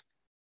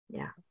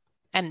 Yeah.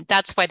 And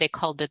that's why they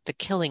called it the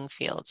killing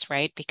fields,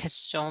 right? Because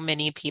so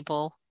many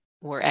people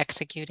were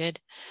executed.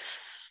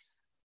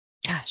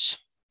 Gosh.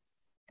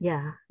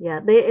 Yeah.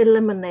 They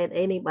eliminate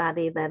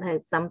anybody that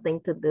has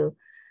something to do.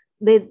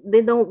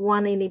 They don't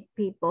want any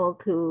people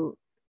to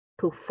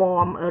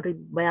form a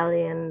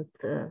rebellion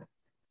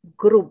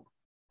group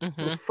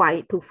to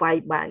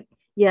fight back.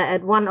 Yeah,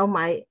 at one of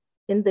my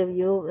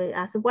interview, they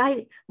asked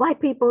why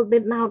people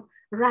did not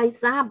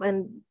rise up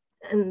and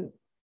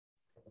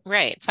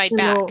fight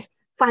back.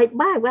 Fight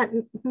back, but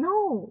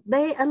no,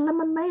 they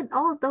eliminate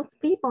all those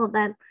people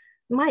that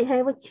might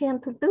have a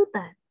chance to do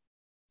that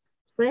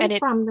right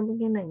from the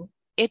beginning.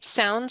 It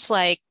sounds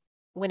like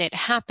when it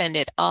happened,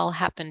 it all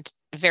happened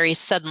very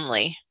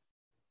suddenly.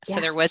 So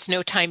there was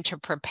no time to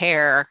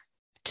prepare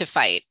to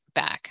fight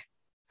back.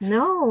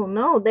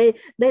 No, they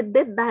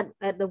did that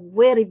at the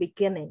very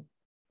beginning.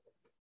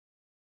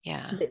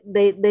 Yeah.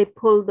 They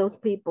pulled those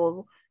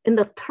people in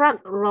the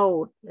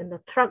truckload.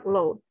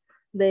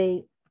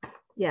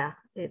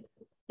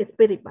 It's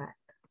pretty bad.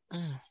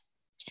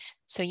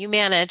 So you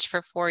managed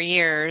for 4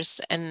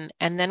 years, and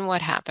then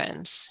what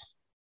happens?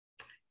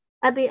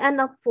 At the end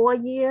of 4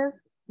 years,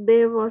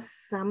 there was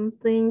some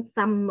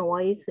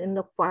noise in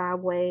the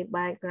faraway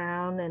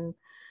background,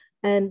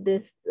 and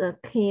this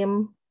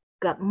camp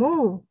got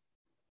moved.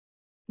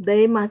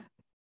 They must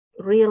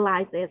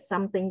realize there's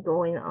something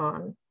going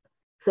on,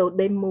 so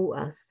they moved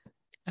us.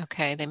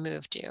 Okay, they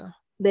moved you.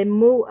 They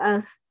moved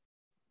us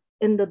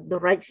in the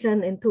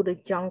direction into the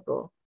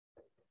jungle.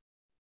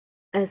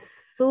 As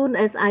soon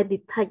as I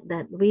detect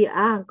that we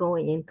are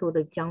going into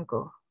the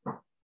jungle,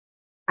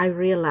 I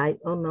realized,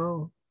 oh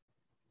no,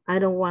 I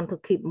don't want to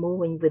keep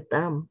moving with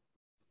them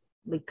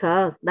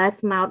because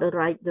that's not the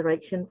right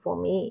direction for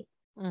me.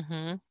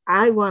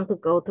 I want to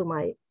go to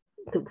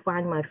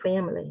find my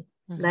family.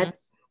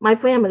 That's my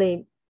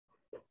family,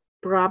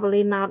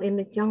 probably not in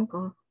the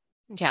jungle.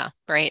 Yeah,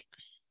 right.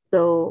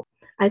 So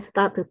I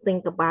start to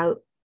think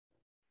about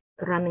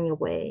running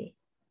away,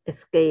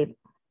 escape.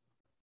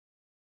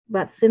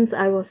 But since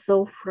I was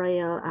so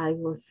frail, I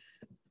was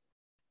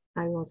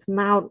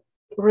not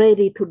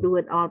ready to do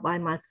it all by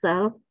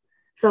myself.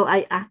 So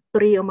I asked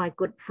three of my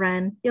good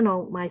friends,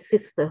 my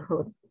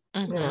sisterhood.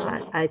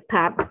 I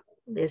tapped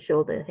their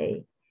shoulder,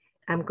 hey,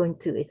 I'm going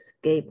to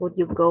escape. Would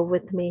you go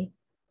with me?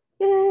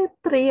 Yeah,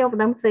 three of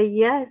them say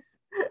yes.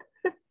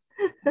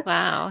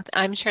 Wow.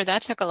 I'm sure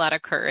that took a lot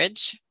of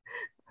courage.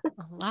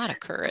 A lot of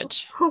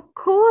courage. Of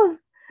course,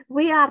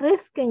 we are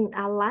risking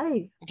our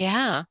life.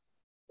 Yeah.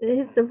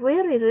 It's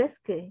very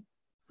risky.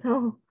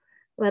 So,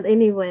 but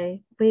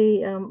anyway,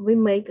 we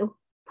make a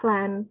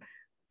plan.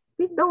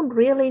 We don't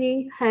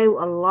really have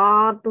a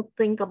lot to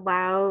think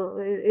about.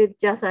 It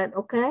just said,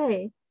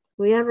 okay,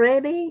 we are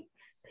ready.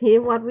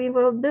 Here's what we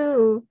will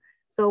do.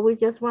 So we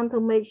just want to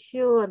make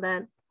sure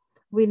that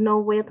we know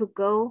where to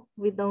go.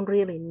 We don't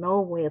really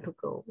know where to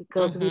go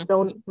because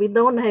we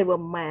don't have a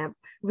map.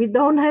 We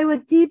don't have a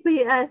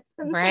GPS.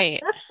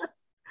 Right.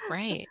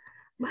 Right.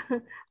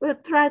 We'll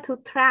try to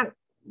track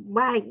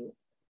back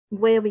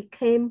where we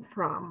came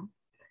from.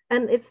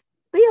 And it's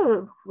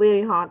still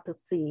very hard to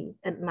see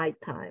at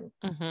nighttime.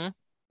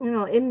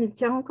 In the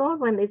jungle,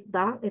 when it's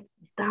dark, it's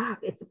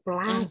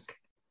black.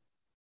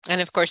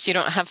 And of course, you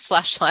don't have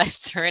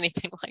flashlights or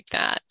anything like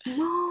that.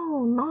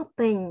 No,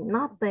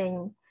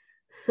 nothing.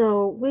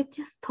 So we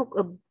just took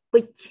a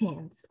big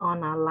chance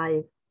on our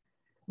life,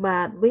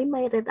 but we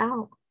made it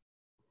out.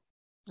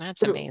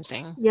 That's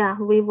amazing. Yeah,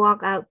 we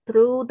walked out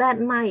through that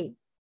night.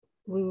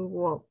 We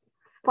walked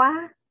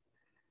fast,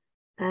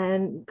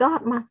 and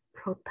God must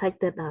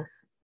protected us.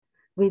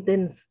 We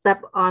didn't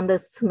step on the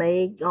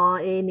snake or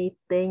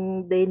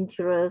anything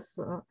dangerous.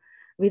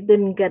 We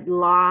didn't get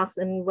lost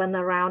and went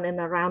around and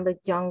around the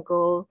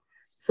jungle.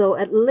 So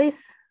at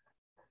least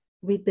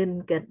we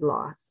didn't get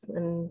lost.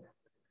 And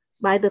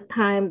by the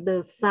time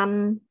the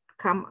sun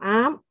come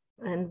up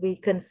and we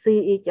can see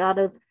each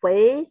other's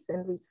face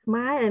and we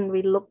smile and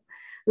we look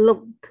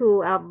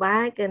to our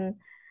back and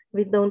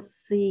we don't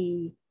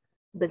see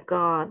the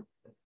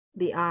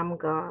armed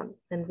God.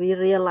 And we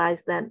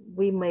realize that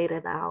we made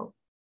it out.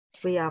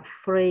 We are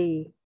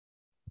free.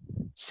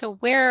 So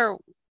where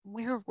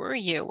were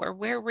you, or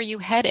where were you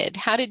headed?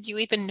 How did you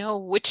even know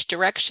which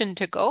direction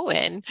to go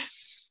in?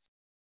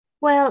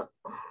 Well,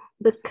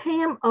 the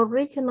camp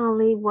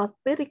originally was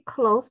very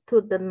close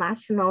to the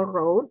national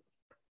road,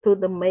 to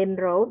the main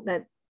road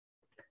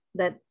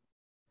that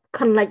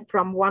connect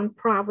from one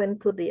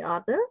province to the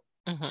other.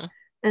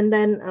 And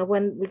then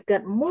when we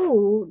got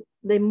moved,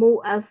 they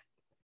moved us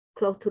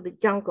close to the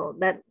jungle,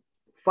 that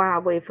far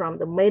away from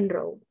the main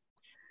road.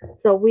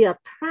 So we are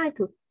trying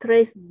to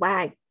trace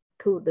back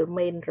to the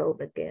main road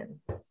again.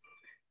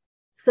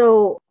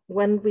 So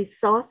when we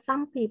saw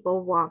some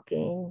people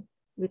walking,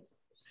 we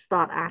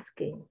start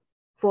asking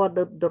for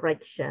the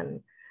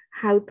direction,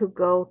 how to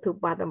go to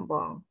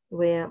Battambang,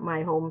 where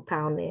my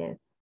hometown is.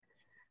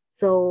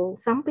 So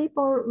some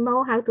people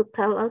know how to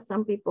tell us,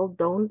 some people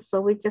don't.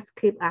 So we just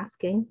keep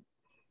asking.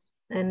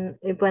 And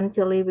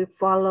eventually we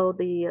follow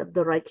the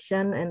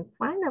direction. And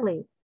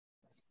finally,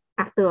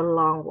 after a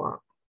long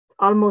walk,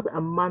 almost a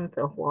month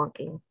of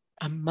walking.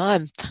 A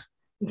month?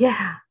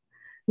 Yeah.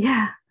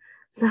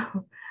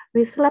 So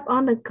we slept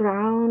on the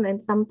ground,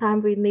 and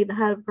sometimes we need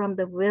help from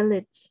the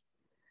village,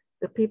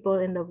 the people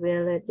in the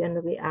village,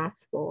 and we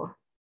ask for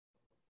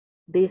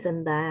this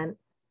and that.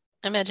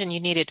 I imagine you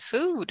needed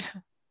food.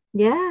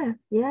 Yes.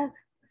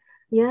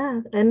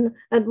 And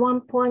at one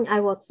point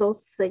I was so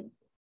sick.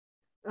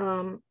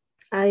 I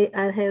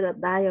had a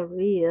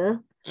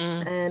diarrhea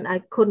and I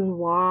couldn't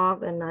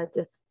walk, and I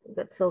just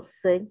got so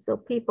sick. So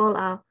people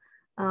are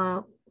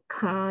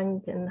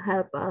kind and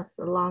help us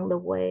along the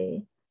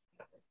way.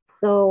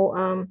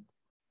 So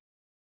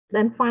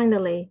then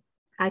finally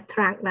I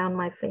tracked down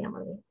my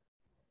family.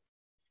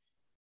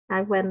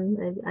 I went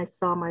and I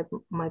saw my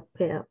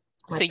parents.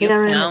 So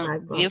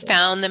you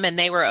found them and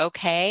they were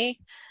okay?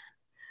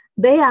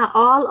 They are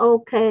all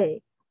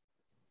okay.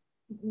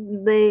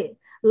 They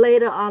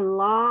later on,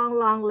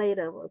 long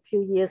later, a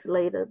few years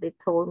later, they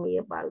told me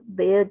about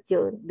their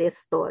journey, their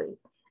story.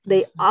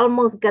 They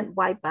almost got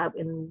wiped out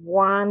in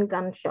one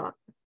gunshot.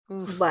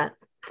 But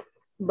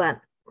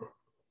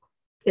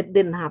it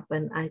didn't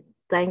happen. I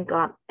thank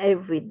God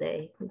every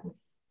day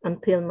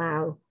until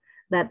now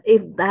that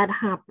if that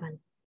happened,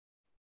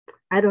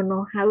 I don't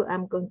know how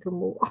I'm going to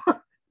move on.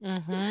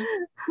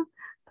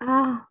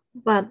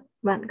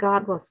 But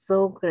God was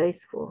so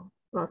graceful.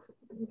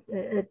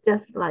 It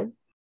just like,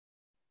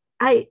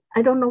 I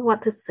don't know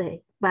what to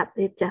say, but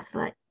it's just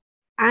like,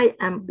 I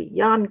am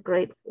beyond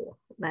grateful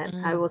that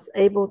I was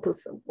able to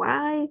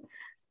survive,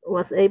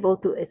 was able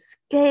to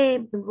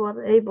escape, was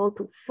able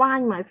to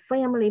find my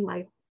family,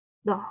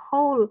 the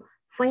whole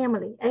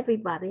family,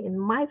 everybody in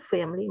my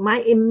family, my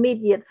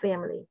immediate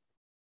family.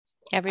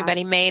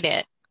 Everybody made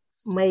it.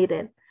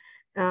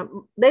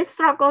 They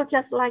struggled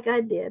just like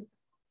I did.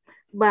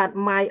 But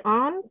my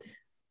aunt,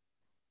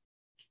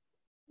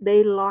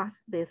 they lost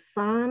their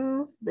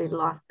sons, they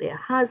lost their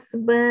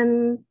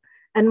husbands.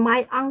 And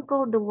my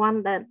uncle, the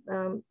one that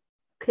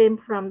came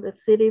from the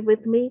city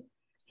with me,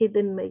 he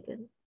didn't make it.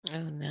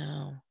 Oh,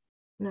 no.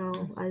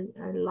 No, I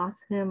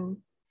lost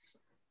him.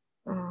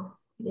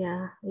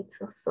 Yeah, it's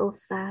so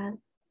sad.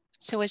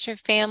 So was your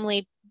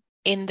family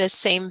in the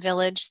same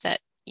village that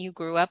you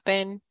grew up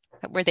in?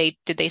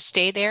 Did they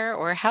stay there,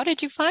 or how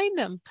did you find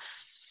them?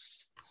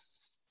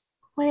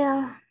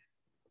 Well,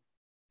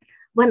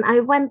 when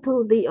I went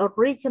to the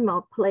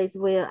original place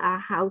where our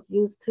house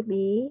used to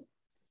be,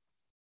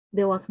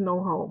 there was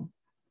no home.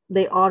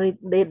 They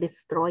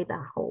destroyed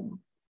our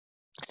home.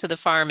 So the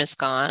farm is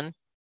gone.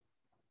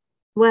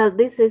 Well,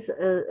 this is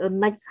a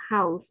next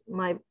house.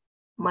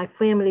 My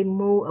family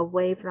moved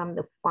away from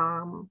the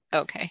farm.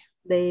 Okay.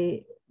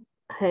 They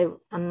have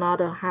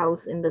another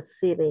house in the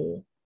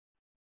city.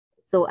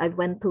 So I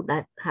went to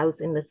that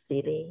house in the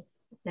city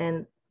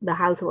and the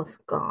house was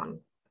gone.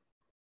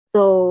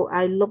 So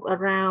I look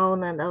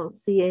around and I don't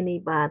see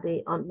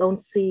anybody, or don't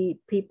see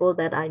people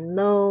that I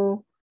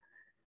know.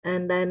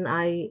 And then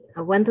I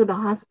went to the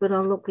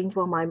hospital looking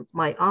for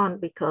my aunt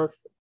because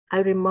I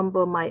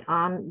remember my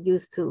aunt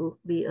used to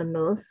be a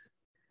nurse.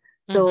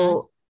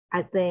 So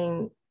I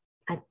think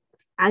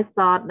I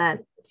thought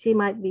that she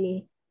might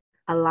be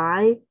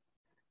alive,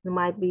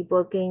 might be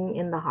working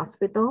in the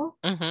hospital.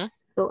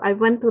 So I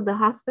went to the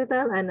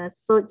hospital and I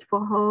searched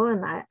for her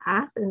and I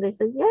asked and they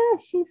said, yeah,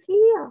 she's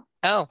here.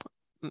 Oh,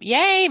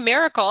 yay,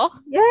 miracle.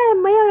 Yeah,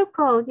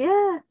 miracle,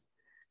 yes.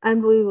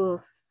 And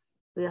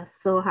we are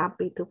so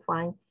happy to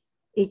find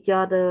each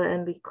other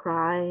and we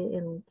cry.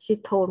 And she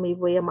told me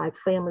where my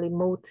family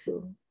moved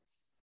to.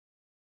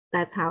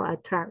 That's how I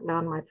tracked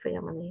down my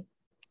family.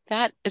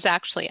 That is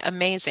actually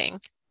amazing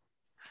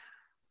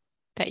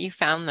that you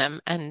found them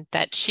and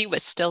that she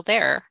was still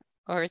there,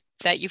 or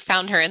that you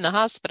found her in the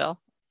hospital.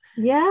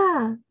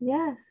 Yeah,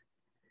 yes.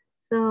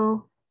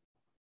 So,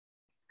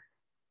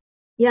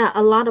 yeah,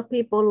 a lot of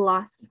people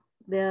lost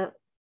their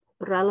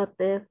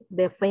relative,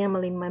 their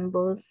family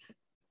members.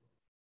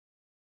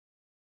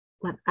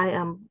 But I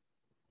am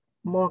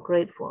more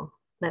grateful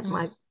that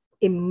my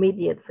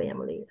immediate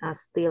family are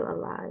still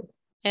alive.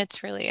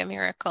 It's really a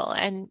miracle.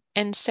 And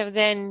so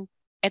then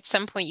at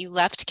some point you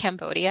left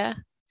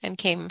Cambodia and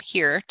came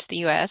here to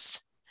the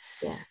US.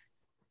 Yeah.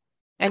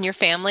 And your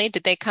family,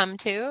 did they come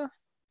too?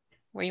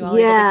 Were you all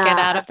able to get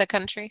out of the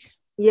country?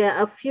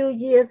 Yeah, a few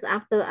years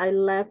after I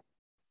left,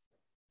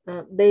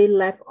 they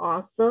left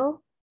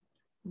also,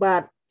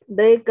 but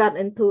they got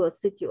into a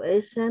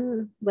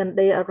situation when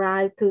they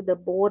arrived to the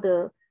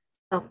border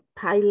of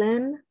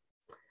Thailand.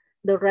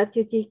 The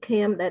refugee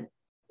camp that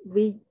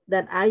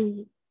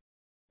I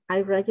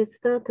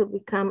registered to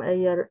become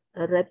a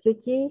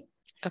refugee.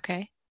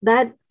 Okay.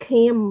 That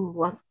camp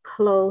was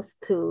close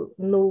to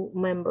new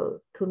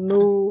member, to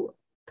new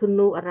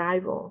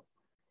arrival.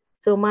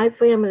 So my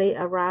family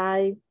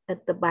arrived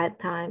at the bad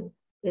time.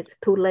 It's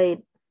too late.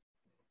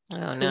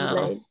 Oh Too no.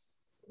 late.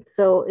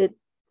 So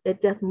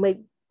it just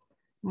made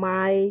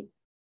my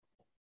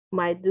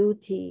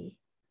duty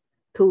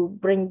to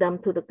bring them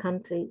to the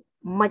country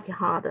much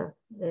harder.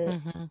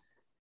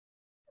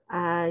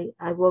 I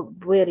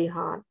worked very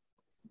hard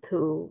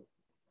to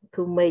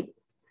make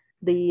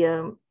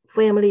the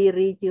family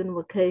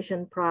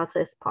reunification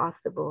process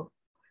possible.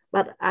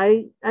 But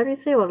I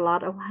received a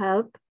lot of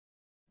help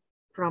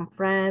from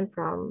friends,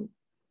 from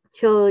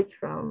church,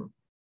 from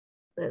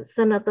the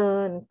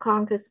senator and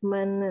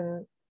congressman,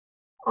 and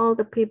all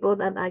the people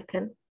that I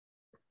can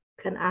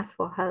ask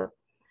for help.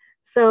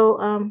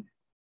 So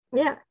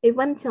yeah,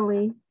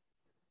 eventually,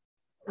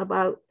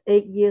 about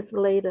 8 years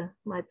later,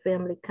 my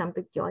family come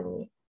to join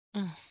me.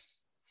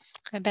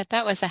 I bet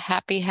that was a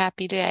happy,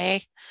 happy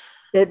day.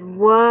 It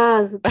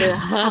was the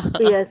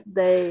happiest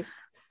day.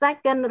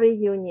 Second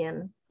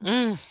reunion.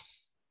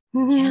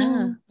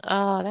 Yeah.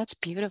 Oh, that's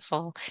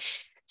beautiful.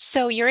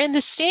 So you're in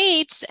the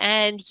States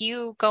and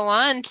you go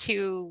on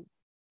to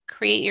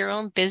create your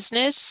own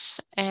business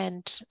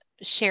and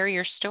share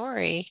your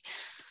story.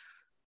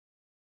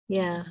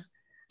 Yeah.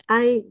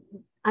 I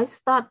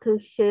start to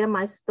share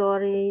my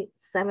story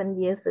 7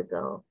 years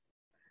ago.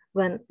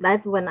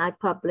 That's when I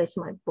published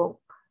my book.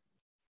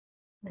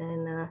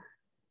 And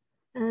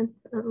a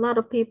lot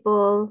of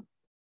people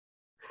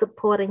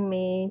supporting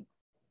me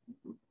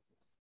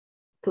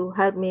to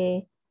help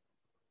me,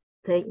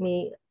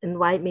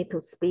 invite me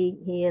to speak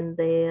here and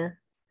there.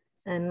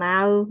 And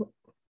now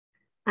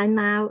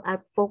I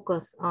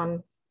focus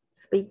on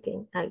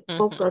speaking. I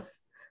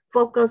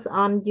focus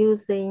on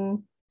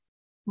using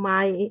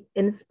my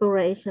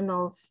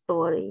inspirational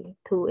story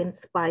to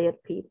inspire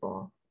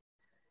people.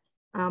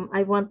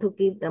 I want to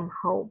give them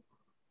hope.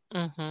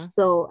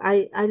 So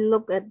I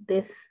look at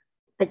this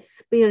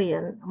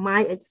experience,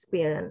 my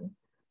experience.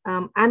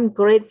 I'm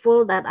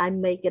grateful that I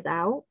make it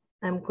out.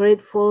 I'm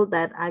grateful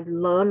that I've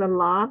learned a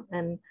lot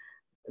and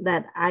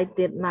that I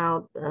did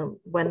not,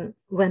 when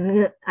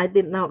I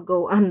did not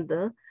go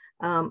under,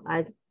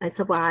 I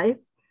survived.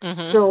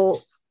 So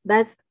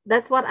that's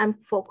what I'm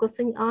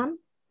focusing on.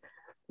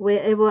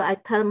 Wherever I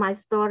tell my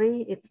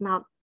story, it's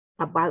not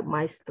about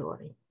my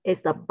story.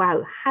 It's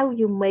about how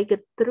you make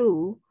it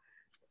through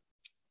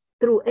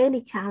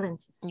any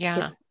challenges.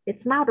 Yeah.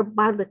 It's not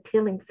about the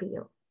killing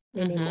field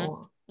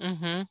anymore.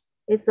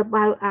 It's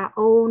about our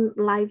own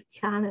life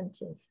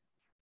challenges.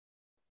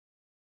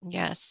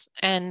 Yes.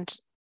 And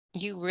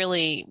you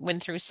really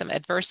went through some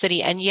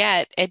adversity, and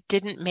yet it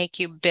didn't make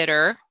you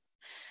bitter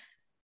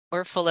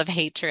or full of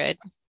hatred.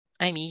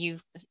 I mean, you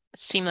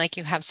seem like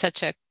you have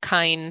such a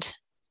kind,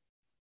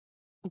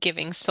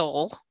 giving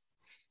soul.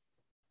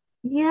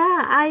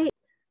 Yeah,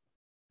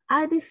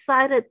 I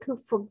decided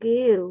to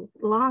forgive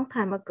long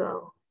time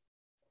ago.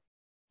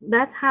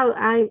 That's how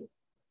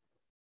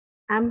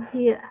I'm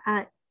here.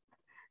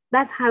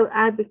 That's how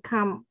I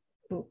become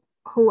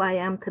who I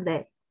am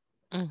today.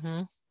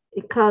 Mm-hmm.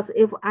 Because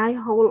if I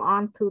hold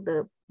on to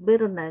the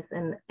bitterness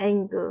and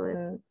anger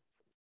and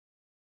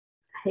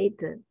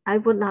hatred, I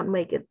would not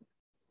make it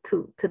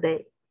to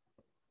today.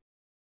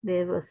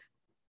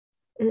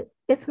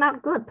 It's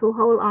not good to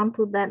hold on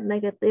to that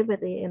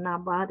negativity in our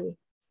body.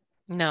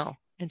 No,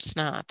 it's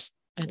not.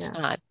 It's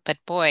Yeah. not. But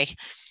boy,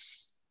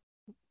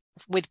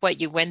 with what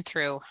you went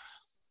through,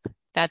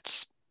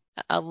 that's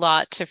a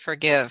lot to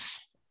forgive.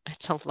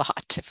 It's a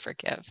lot to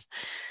forgive.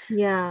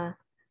 Yeah.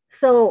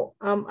 So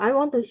I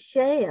want to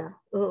share.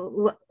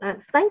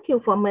 Thank you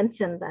for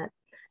mentioning that.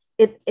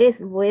 It is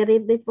very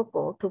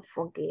difficult to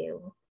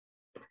forgive,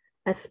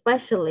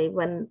 especially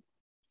when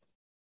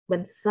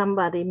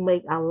somebody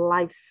make our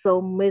life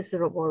so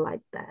miserable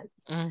like that.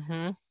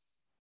 Mm-hmm.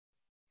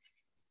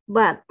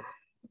 But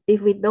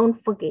if we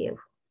don't forgive,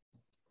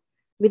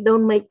 we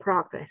don't make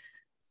progress.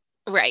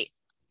 Right.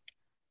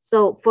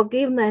 So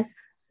forgiveness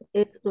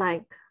is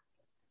like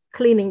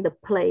cleaning the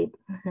plate,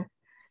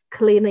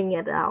 cleaning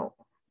it out,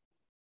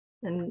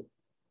 and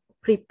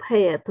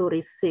prepare to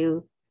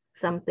receive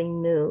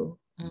something new.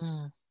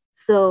 Mm.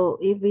 So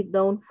if we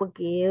don't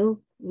forgive,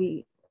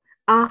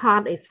 our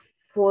heart is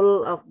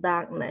full of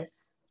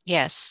darkness.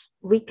 Yes.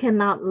 We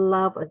cannot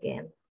love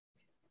again.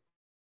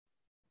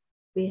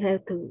 We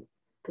have to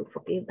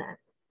forgive that.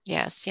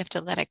 Yes. You have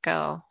to let it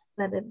go.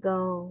 Let it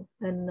go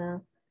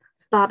and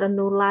start a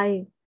new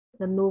life,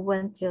 a new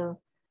venture.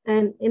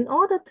 And in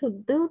order to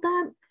do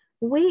that,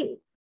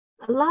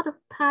 a lot of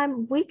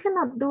time we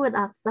cannot do it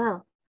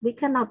ourselves. We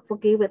cannot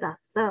forgive it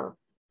ourselves.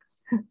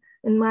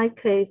 In my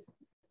case,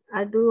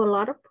 I do a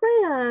lot of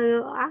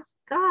prayer, I ask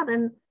God,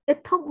 and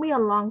it took me a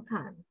long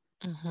time.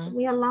 Mm-hmm. It took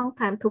me a long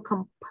time to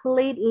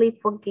completely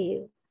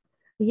forgive.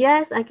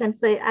 Yes, I can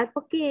say I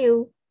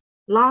forgive.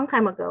 Long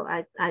time ago,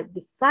 I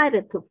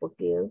decided to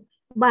forgive,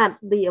 but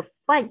the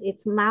effect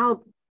is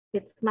now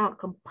it's not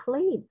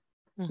complete.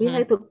 We Mm-hmm.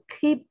 have to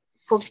keep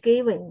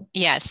forgiving.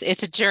 Yes,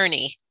 it's a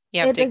journey.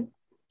 You have to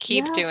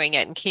keep Yeah, doing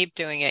it and keep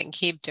doing it and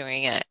keep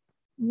doing it.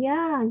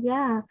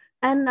 yeah.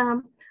 And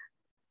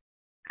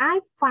I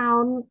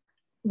found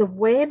the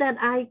way that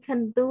I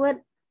can do it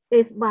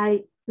is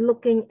by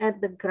looking at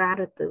the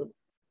gratitude,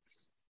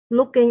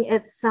 looking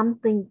at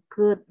something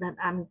good that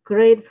I'm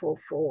grateful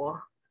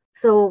for.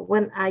 So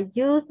when I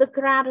use the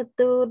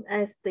gratitude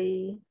as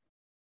the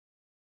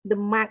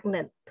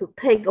magnet to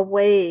take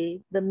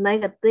away the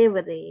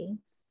negativity,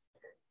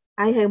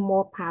 I have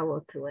more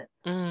power to it.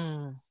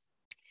 Mm.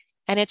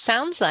 And it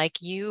sounds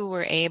like you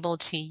were able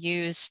to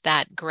use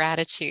that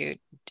gratitude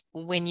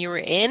when you were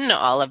in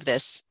all of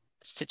this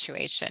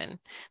situation,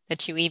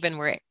 that you even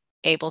were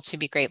able to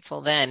be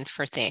grateful then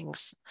for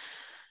things.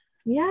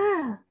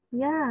 Yeah.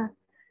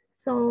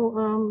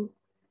 So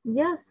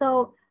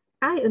so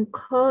I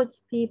encourage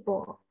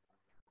people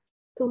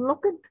to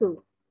look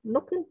into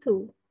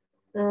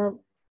uh,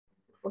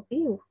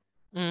 forgive,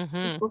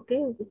 Mm-hmm.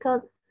 forgive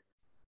because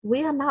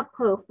we are not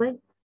perfect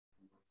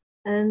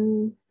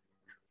and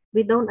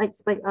we don't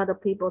expect other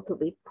people to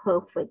be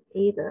perfect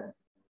either.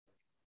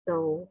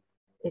 So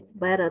it's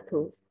better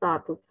to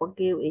start to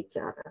forgive each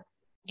other.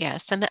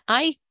 Yes. And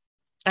I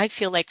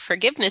feel like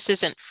forgiveness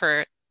isn't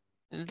for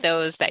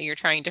those that you're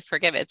trying to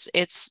forgive.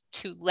 It's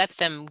to let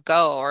them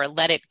go or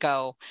let it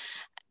go.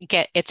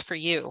 It's for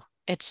you.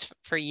 It's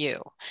for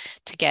you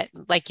to get,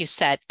 like you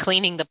said,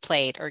 cleaning the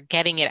plate or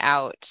getting it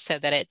out so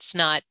that it's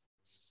not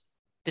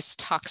this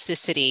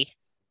toxicity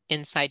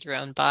inside your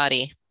own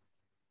body.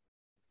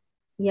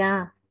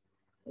 Yeah,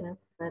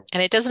 that's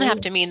And it doesn't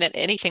have true. to mean that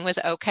anything was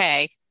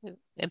okay,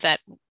 that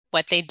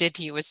what they did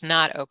to you was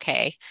not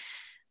okay,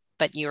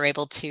 but you were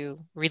able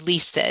to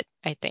release it,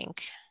 I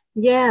think.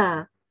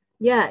 Yeah,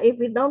 if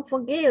we don't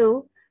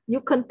forgive,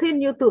 you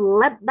continue to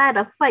let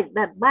that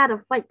bad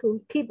effect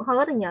to keep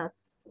hurting us.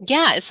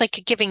 Yeah, it's like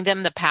giving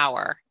them the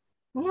power.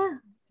 Yeah,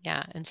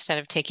 Yeah, instead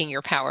of taking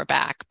your power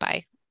back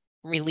by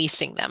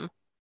releasing them.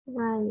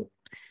 right.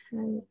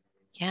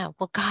 Yeah,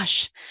 well,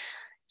 gosh,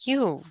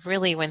 you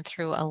really went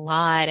through a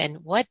lot, and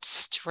what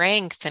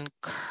strength and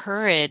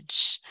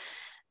courage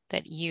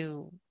that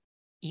you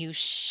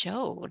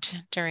showed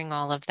during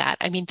all of that.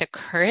 I mean, the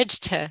courage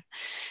to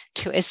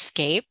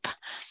escape,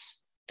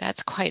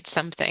 that's quite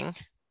something.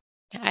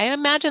 I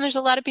imagine there's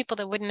a lot of people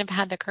that wouldn't have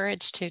had the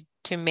courage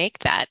to make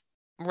that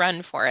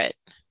run for it.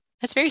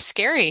 That's very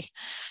scary.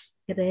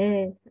 It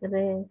is. It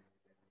is.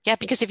 Yeah,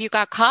 because if you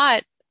got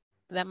caught,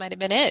 that might have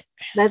been it.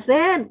 That's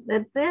it.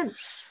 That's it.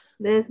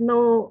 There's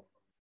no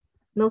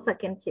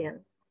second chance.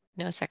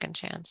 No second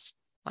chance.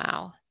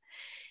 Wow.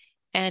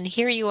 And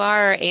here you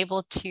are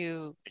able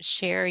to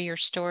share your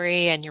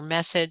story and your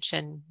message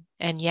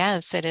And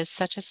yes, it is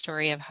such a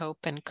story of hope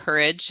and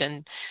courage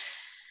and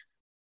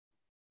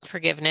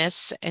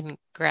forgiveness and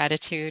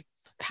gratitude.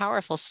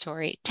 Powerful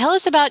story. Tell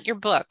us about your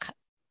book.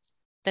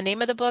 The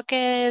name of the book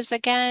is,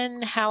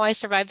 again, How I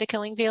Survived the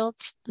Killing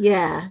Fields.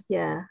 Yeah.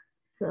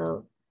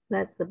 So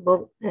that's the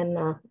book. And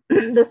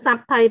the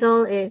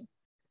subtitle is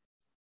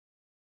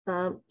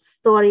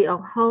Story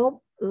of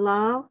Hope,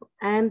 Love,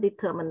 and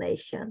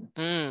Determination.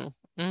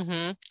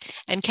 Mm-hmm.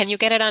 And can you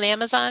get it on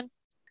Amazon?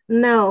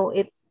 No,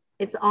 it's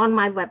on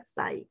my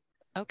website.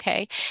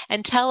 Okay.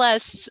 And tell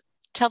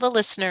the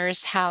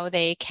listeners how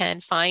they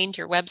can find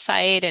your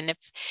website, and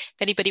if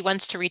anybody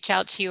wants to reach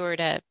out to you or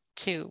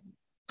to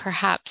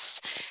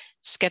perhaps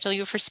schedule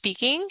you for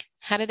speaking,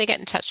 how do they get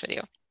in touch with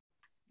you?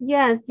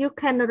 Yes, you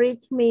can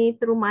reach me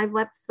through my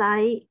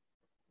website,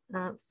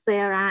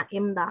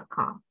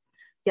 saraim.com.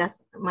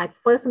 Just my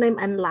first name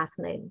and last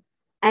name,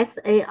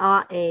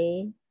 SARAIM.com.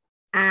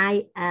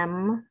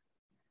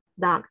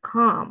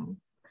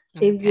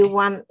 Okay. If you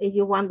want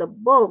the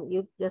book,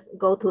 you just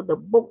go to the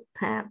book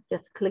tab.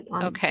 Just click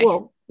on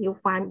book. You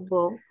find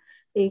book.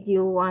 If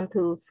you want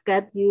to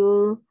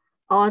schedule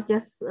or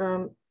just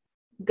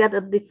get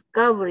a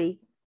discovery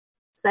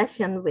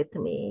session with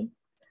me,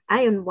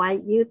 I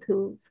invite you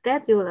to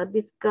schedule a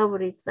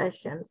discovery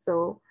session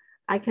so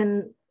I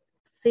can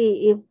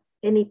see if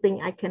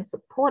anything I can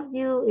support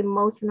you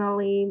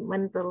emotionally,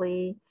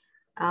 mentally.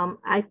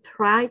 I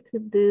try to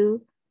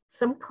do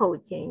some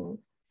coaching,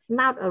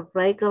 not a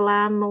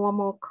regular,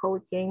 normal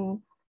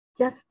coaching,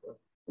 just,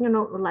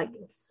 like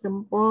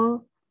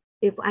simple.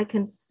 If I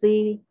can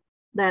see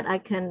that I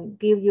can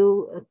give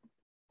you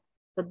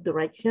a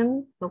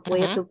direction of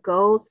where to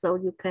go so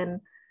you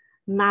can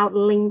not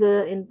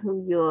linger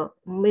into your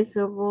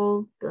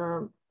miserable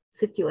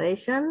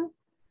situation,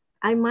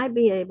 I might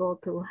be able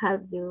to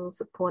help you,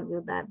 support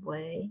you that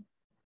way.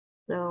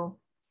 So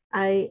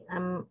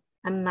I'm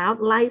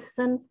not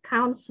licensed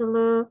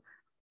counselor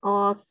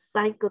or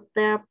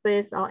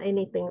psychotherapist or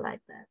anything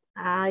like that.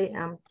 I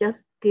am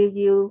just give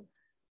you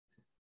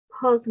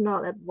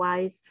personal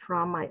advice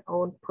from my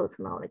own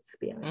personal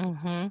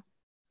experience.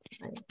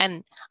 Right.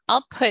 And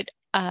I'll put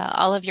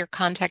all of your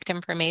contact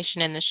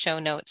information in the show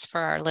notes for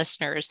our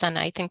listeners. And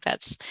I think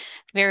that's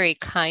very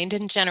kind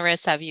and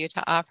generous of you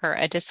to offer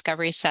a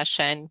discovery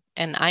session.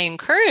 And I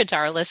encourage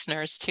our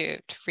listeners to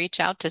reach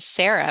out to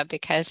Sara,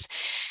 because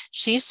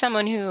she's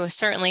someone who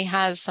certainly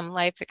has some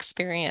life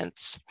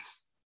experience.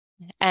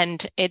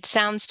 And it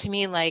sounds to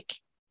me like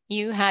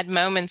you had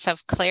moments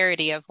of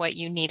clarity of what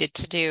you needed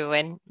to do.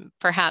 And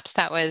perhaps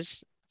that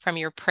was from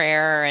your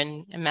prayer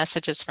and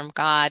messages from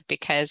God,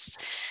 because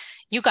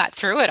you got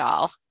through it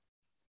all.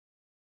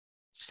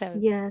 So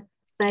yes,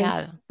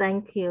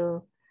 thank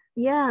you.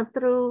 Yeah,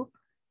 through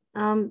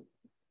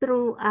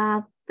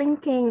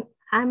thinking,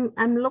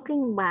 I'm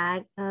looking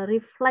back,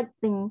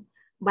 reflecting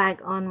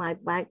back on my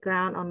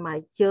background, on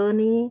my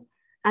journey.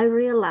 I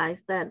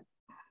realized that,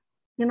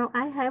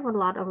 I have a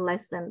lot of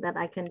lessons that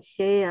I can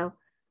share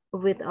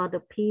with other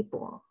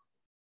people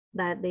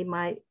that they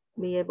might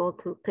be able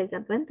to take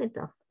advantage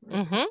of.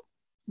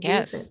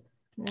 Yes,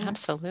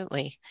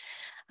 absolutely.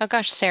 Oh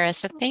gosh, Sara,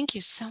 so thank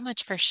you so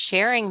much for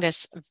sharing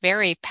this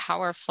very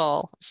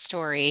powerful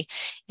story.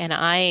 And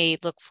I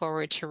look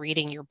forward to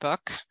reading your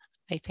book.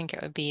 I think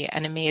it would be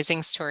an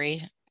amazing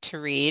story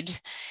to read.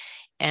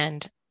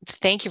 And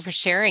thank you for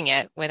sharing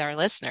it with our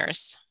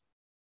listeners.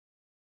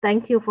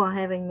 Thank you for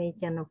having me,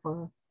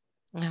 Jennifer.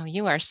 Oh,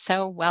 you are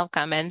so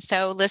welcome. And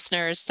so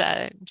listeners,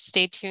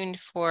 stay tuned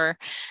for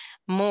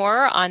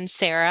more on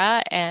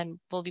Sara, and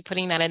we'll be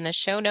putting that in the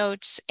show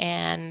notes.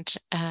 And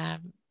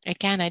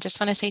again, I just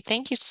want to say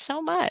thank you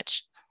so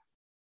much.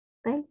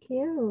 Thank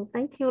you.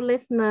 Thank you,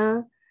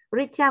 listener.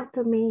 Reach out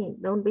to me.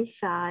 Don't be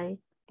shy.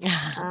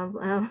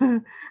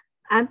 I'm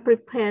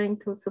preparing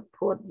to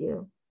support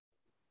you,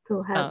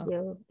 to help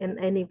you in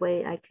any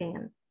way I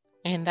can.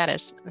 And that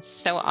is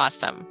so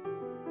awesome.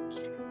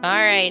 All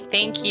right.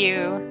 Thank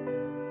you.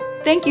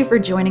 Thank you for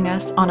joining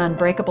us on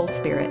Unbreakable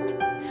Spirit.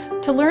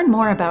 To learn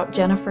more about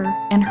Jennifer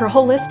and her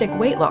holistic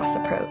weight loss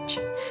approach,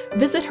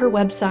 visit her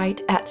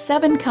website at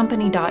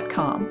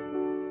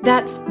 7company.com.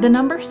 That's the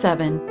number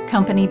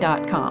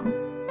 7company.com.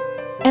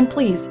 And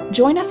please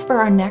join us for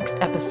our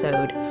next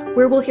episode,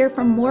 where we'll hear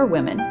from more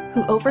women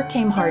who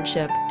overcame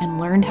hardship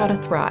and learned how to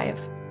thrive.